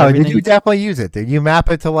use that for No, everything? you definitely use it, dude. You map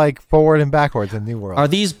it to like forward and backwards in New World. Are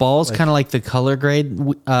these balls kind of like the color grade?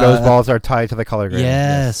 Those balls are tied to the color grade.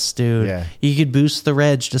 Yes, dude. Yeah. You could boost the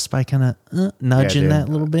reg just by kind of nudging that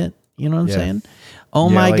a little bit. You know what I'm saying? Oh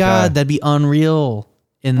Yeah, my like, god, that'd be unreal.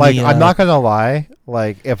 I'm not gonna lie.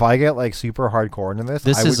 Like, if I get like super hardcore into this,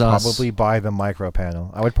 I would probably buy the micro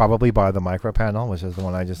panel. I would probably buy the micro panel, which is the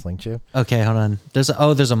one I just linked you. Okay, hold on. There's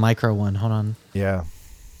a micro one. Hold on. Yeah.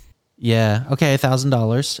 Yeah. Okay,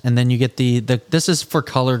 $1,000, and then you get the. This is for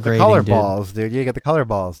color grading. Color dude. balls, dude. You get the color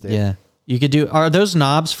balls, dude. Yeah. You could do. Are those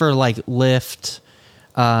knobs for like lift?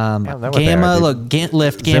 Gamma.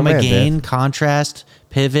 Lift, gamma, gain, contrast,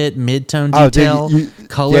 pivot, midtone detail,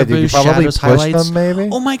 color boost, shadows, highlights. Them, maybe?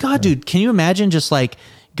 Oh my god, dude! Can you imagine just like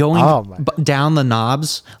going down the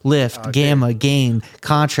knobs? Lift, gamma, gain,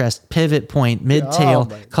 contrast, pivot point,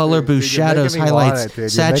 mid-tail, color boost, dude, shadows,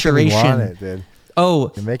 highlights, saturation.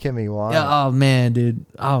 You're making me want it. Oh man, dude.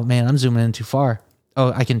 Oh man, I'm zooming in too far.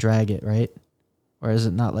 Oh, I can drag it, right? Or does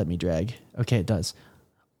it not let me drag? Okay, it does.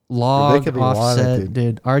 Log offset,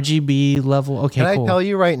 dude. RGB level. Okay, Can cool. I tell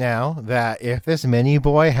you right now that if this mini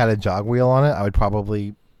boy had a jog wheel on it, I would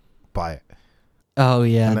probably buy it. Oh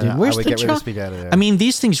yeah, dude. Where's the jog? I mean,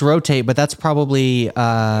 these things rotate, but that's probably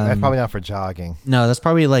that's probably not for jogging. No, that's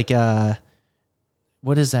probably like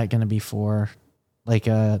what is that going to be for? Like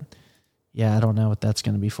yeah, I don't know what that's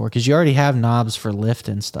going to be for because you already have knobs for lift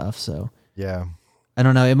and stuff. So yeah, I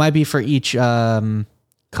don't know. It might be for each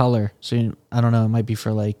color. So I don't know. It might be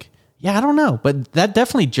for like, yeah, I don't know. But that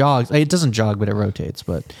definitely jogs. It doesn't jog, but it rotates.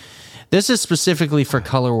 But this is specifically for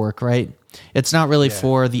color work, right? It's not really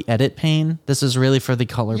for the edit pane. This is really for the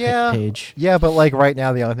color page. Yeah, but like right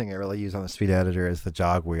now, the only thing I really use on the speed editor is the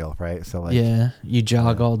jog wheel, right? So like, yeah, you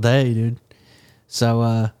jog all day, dude.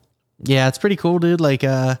 So yeah, it's pretty cool, dude. Like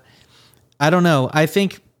I don't know. I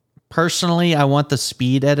think personally, I want the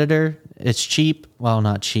speed editor. It's cheap. Well,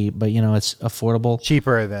 not cheap, but you know, it's affordable.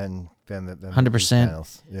 Cheaper than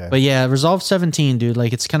 100%. Yeah. But yeah, Resolve 17, dude.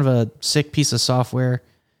 Like it's kind of a sick piece of software,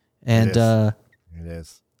 and it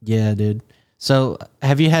is. Yeah, dude. So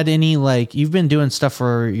have you had any like you've been doing stuff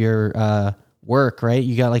for your work, right?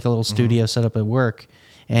 You got like a little studio set up at work,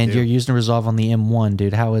 and you're using Resolve on the M1,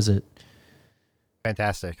 dude. How is it?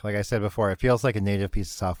 Fantastic. Like I said before, it feels like a native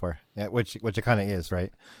piece of software, which it kind of is,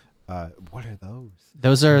 right? What are those?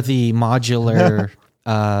 Those are the modular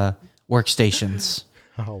workstations.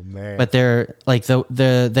 Oh man! But they're like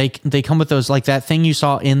they come with those like that thing you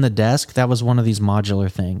saw in the desk. That was one of these modular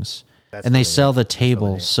things, and they sell the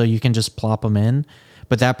tables so you can just plop them in.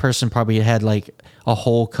 But that person probably had like a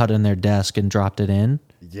hole cut in their desk and dropped it in.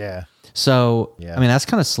 Yeah. So I mean that's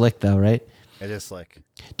kind of slick though, right? It is slick.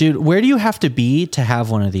 Dude, where do you have to be to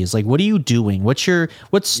have one of these? Like, what are you doing? What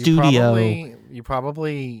studio? You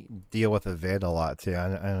probably deal with Avid a lot too. I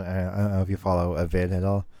don't know if you follow Avid at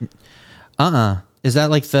all. Is that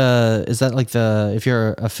like the if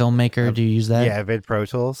you're a filmmaker, do you use that? Yeah, Avid Pro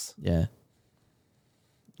Tools. Yeah.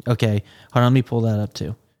 Okay, hold on. Let me pull that up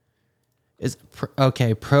too.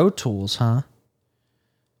 Pro Tools, huh?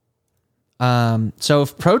 So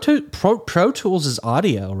if Pro Tools is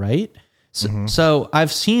audio, right? So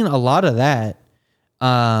I've seen a lot of that,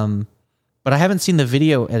 but I haven't seen the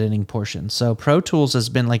video editing portion. So Pro Tools has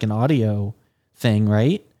been like an audio thing,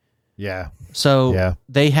 right? Yeah. So Yeah.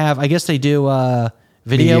 they have, I guess they do Media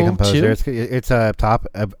video Composer. too. It's a top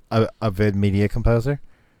a vid media composer.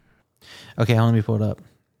 Okay, let me pull it up.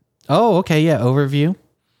 Oh, okay, yeah, overview.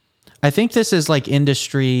 I think this is like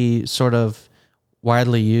industry sort of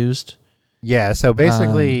widely used. Yeah. So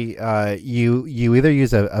basically, you either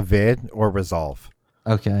use a vid or Resolve.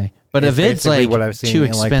 Okay, but It's a vid's basically like what I've seen too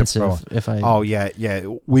in, like, the expensive. pro. If I Oh yeah.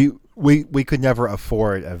 We could never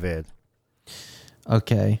afford a vid.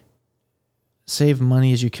 okay, save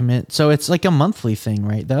money as you commit. So it's like a monthly thing,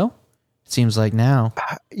 right? Though it seems like now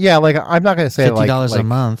Yeah. Like I'm not gonna say $50 a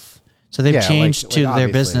month. So they've Yeah, changed like to their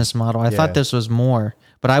obviously. business model. I Yeah. thought this was more,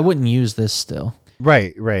 but I wouldn't use this still.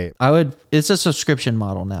 Right. Right. I would. It's a subscription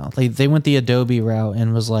model now. They went the Adobe route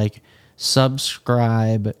and was like,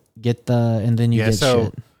 subscribe, get and then you get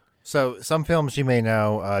shit. So some films you may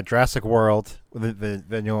know, Jurassic World,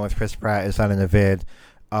 the new one with Chris Pratt is done in a vid.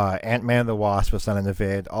 Ant-Man and the Wasp was done in a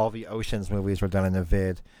vid. All the Oceans movies were done in a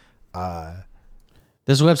vid.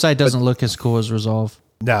 This website doesn't look as cool as Resolve.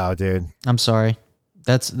 No, dude. I'm sorry.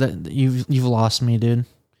 You've lost me, dude.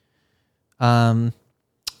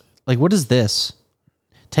 Like what is this?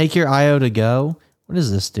 Take your IO to go. What does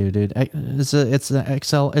this do, dude? It's an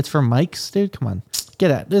Excel. It's for mics, dude. Come on, get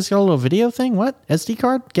out. This got a little video thing. What SD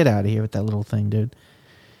card? Get out of here with that little thing, dude.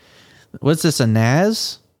 What's this? A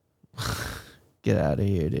NAS? Get out of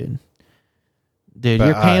here, dude. Dude, But,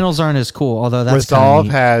 your panels aren't as cool. Although that's Resolve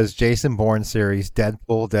kinda neat. has Jason Bourne series,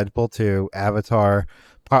 Deadpool, Deadpool 2, Avatar,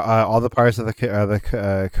 all the Pirates of the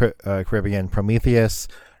Caribbean, Prometheus,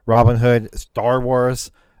 Robin Hood, Star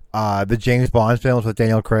Wars, the James Bond films with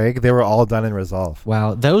Daniel Craig. They were all done in Resolve.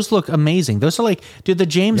 Wow, those look amazing. Those are like, dude, the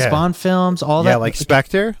James Yeah. Bond films, all Yeah, that. like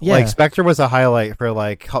Spectre. Yeah. Like Spectre was a highlight for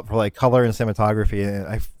color and cinematography, and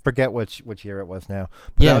I forget which year it was now.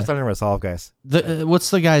 But Yeah. that was done in Resolve, guys. What's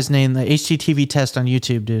the guy's name? The HGTV test on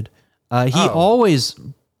YouTube, dude. He Oh. always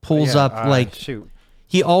pulls Yeah, up like shoot.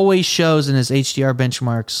 he always shows in his HDR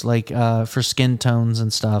benchmarks, like for skin tones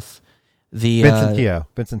and stuff. The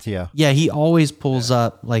Vincent Tio. yeah, he always pulls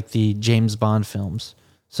up like the James Bond films.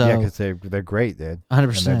 So Yeah, because they're great, dude.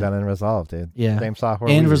 100%. And they're done in Resolve, dude. Yeah. Same software.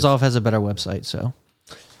 And we use. Resolve has a better website. So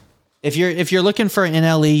if you're looking for an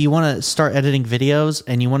NLE, you want to start editing videos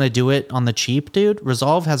and you want to do it on the cheap, dude.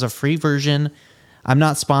 Resolve has a free version. I'm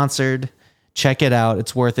not sponsored. Check it out.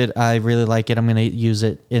 It's worth it. I really like it. I'm going to use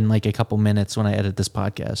it in like a couple minutes when I edit this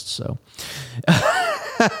podcast. So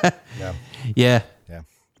Yeah. yeah. Yeah. All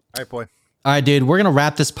right, boy. All right, dude, we're going to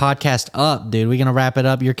wrap this podcast up, dude. We're going to wrap it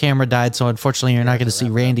up. Your camera died, so unfortunately you're not going to see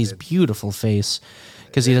Randy's beautiful face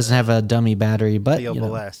because he doesn't have a dummy battery. But Feel you know,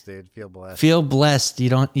 blessed, dude. Feel blessed. feel blessed. You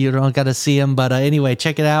don't got to see him. But anyway,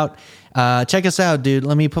 check it out. Check us out, dude.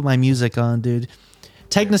 Let me put my music on, dude.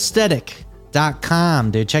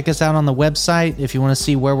 Technesthetic.com, dude. Check us out on the website if you want to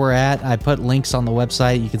see where we're at. I put links on the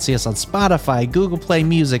website. You can see us on Spotify, Google Play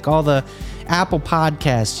Music, all the Apple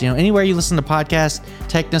Podcasts. You know, anywhere you listen to podcasts,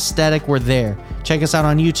 Technesthetic, we're there. Check us out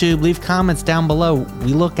on YouTube. Leave comments down below.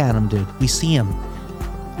 We look at them, dude. We see them.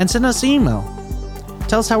 And send us an email.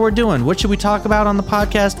 Tell us how we're doing. What should we talk about on the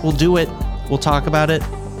podcast? We'll do it. We'll talk about it.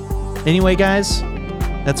 Anyway, guys,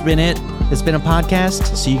 that's been it. It's been a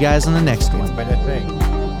podcast. See you guys on the next one. It's been a thing.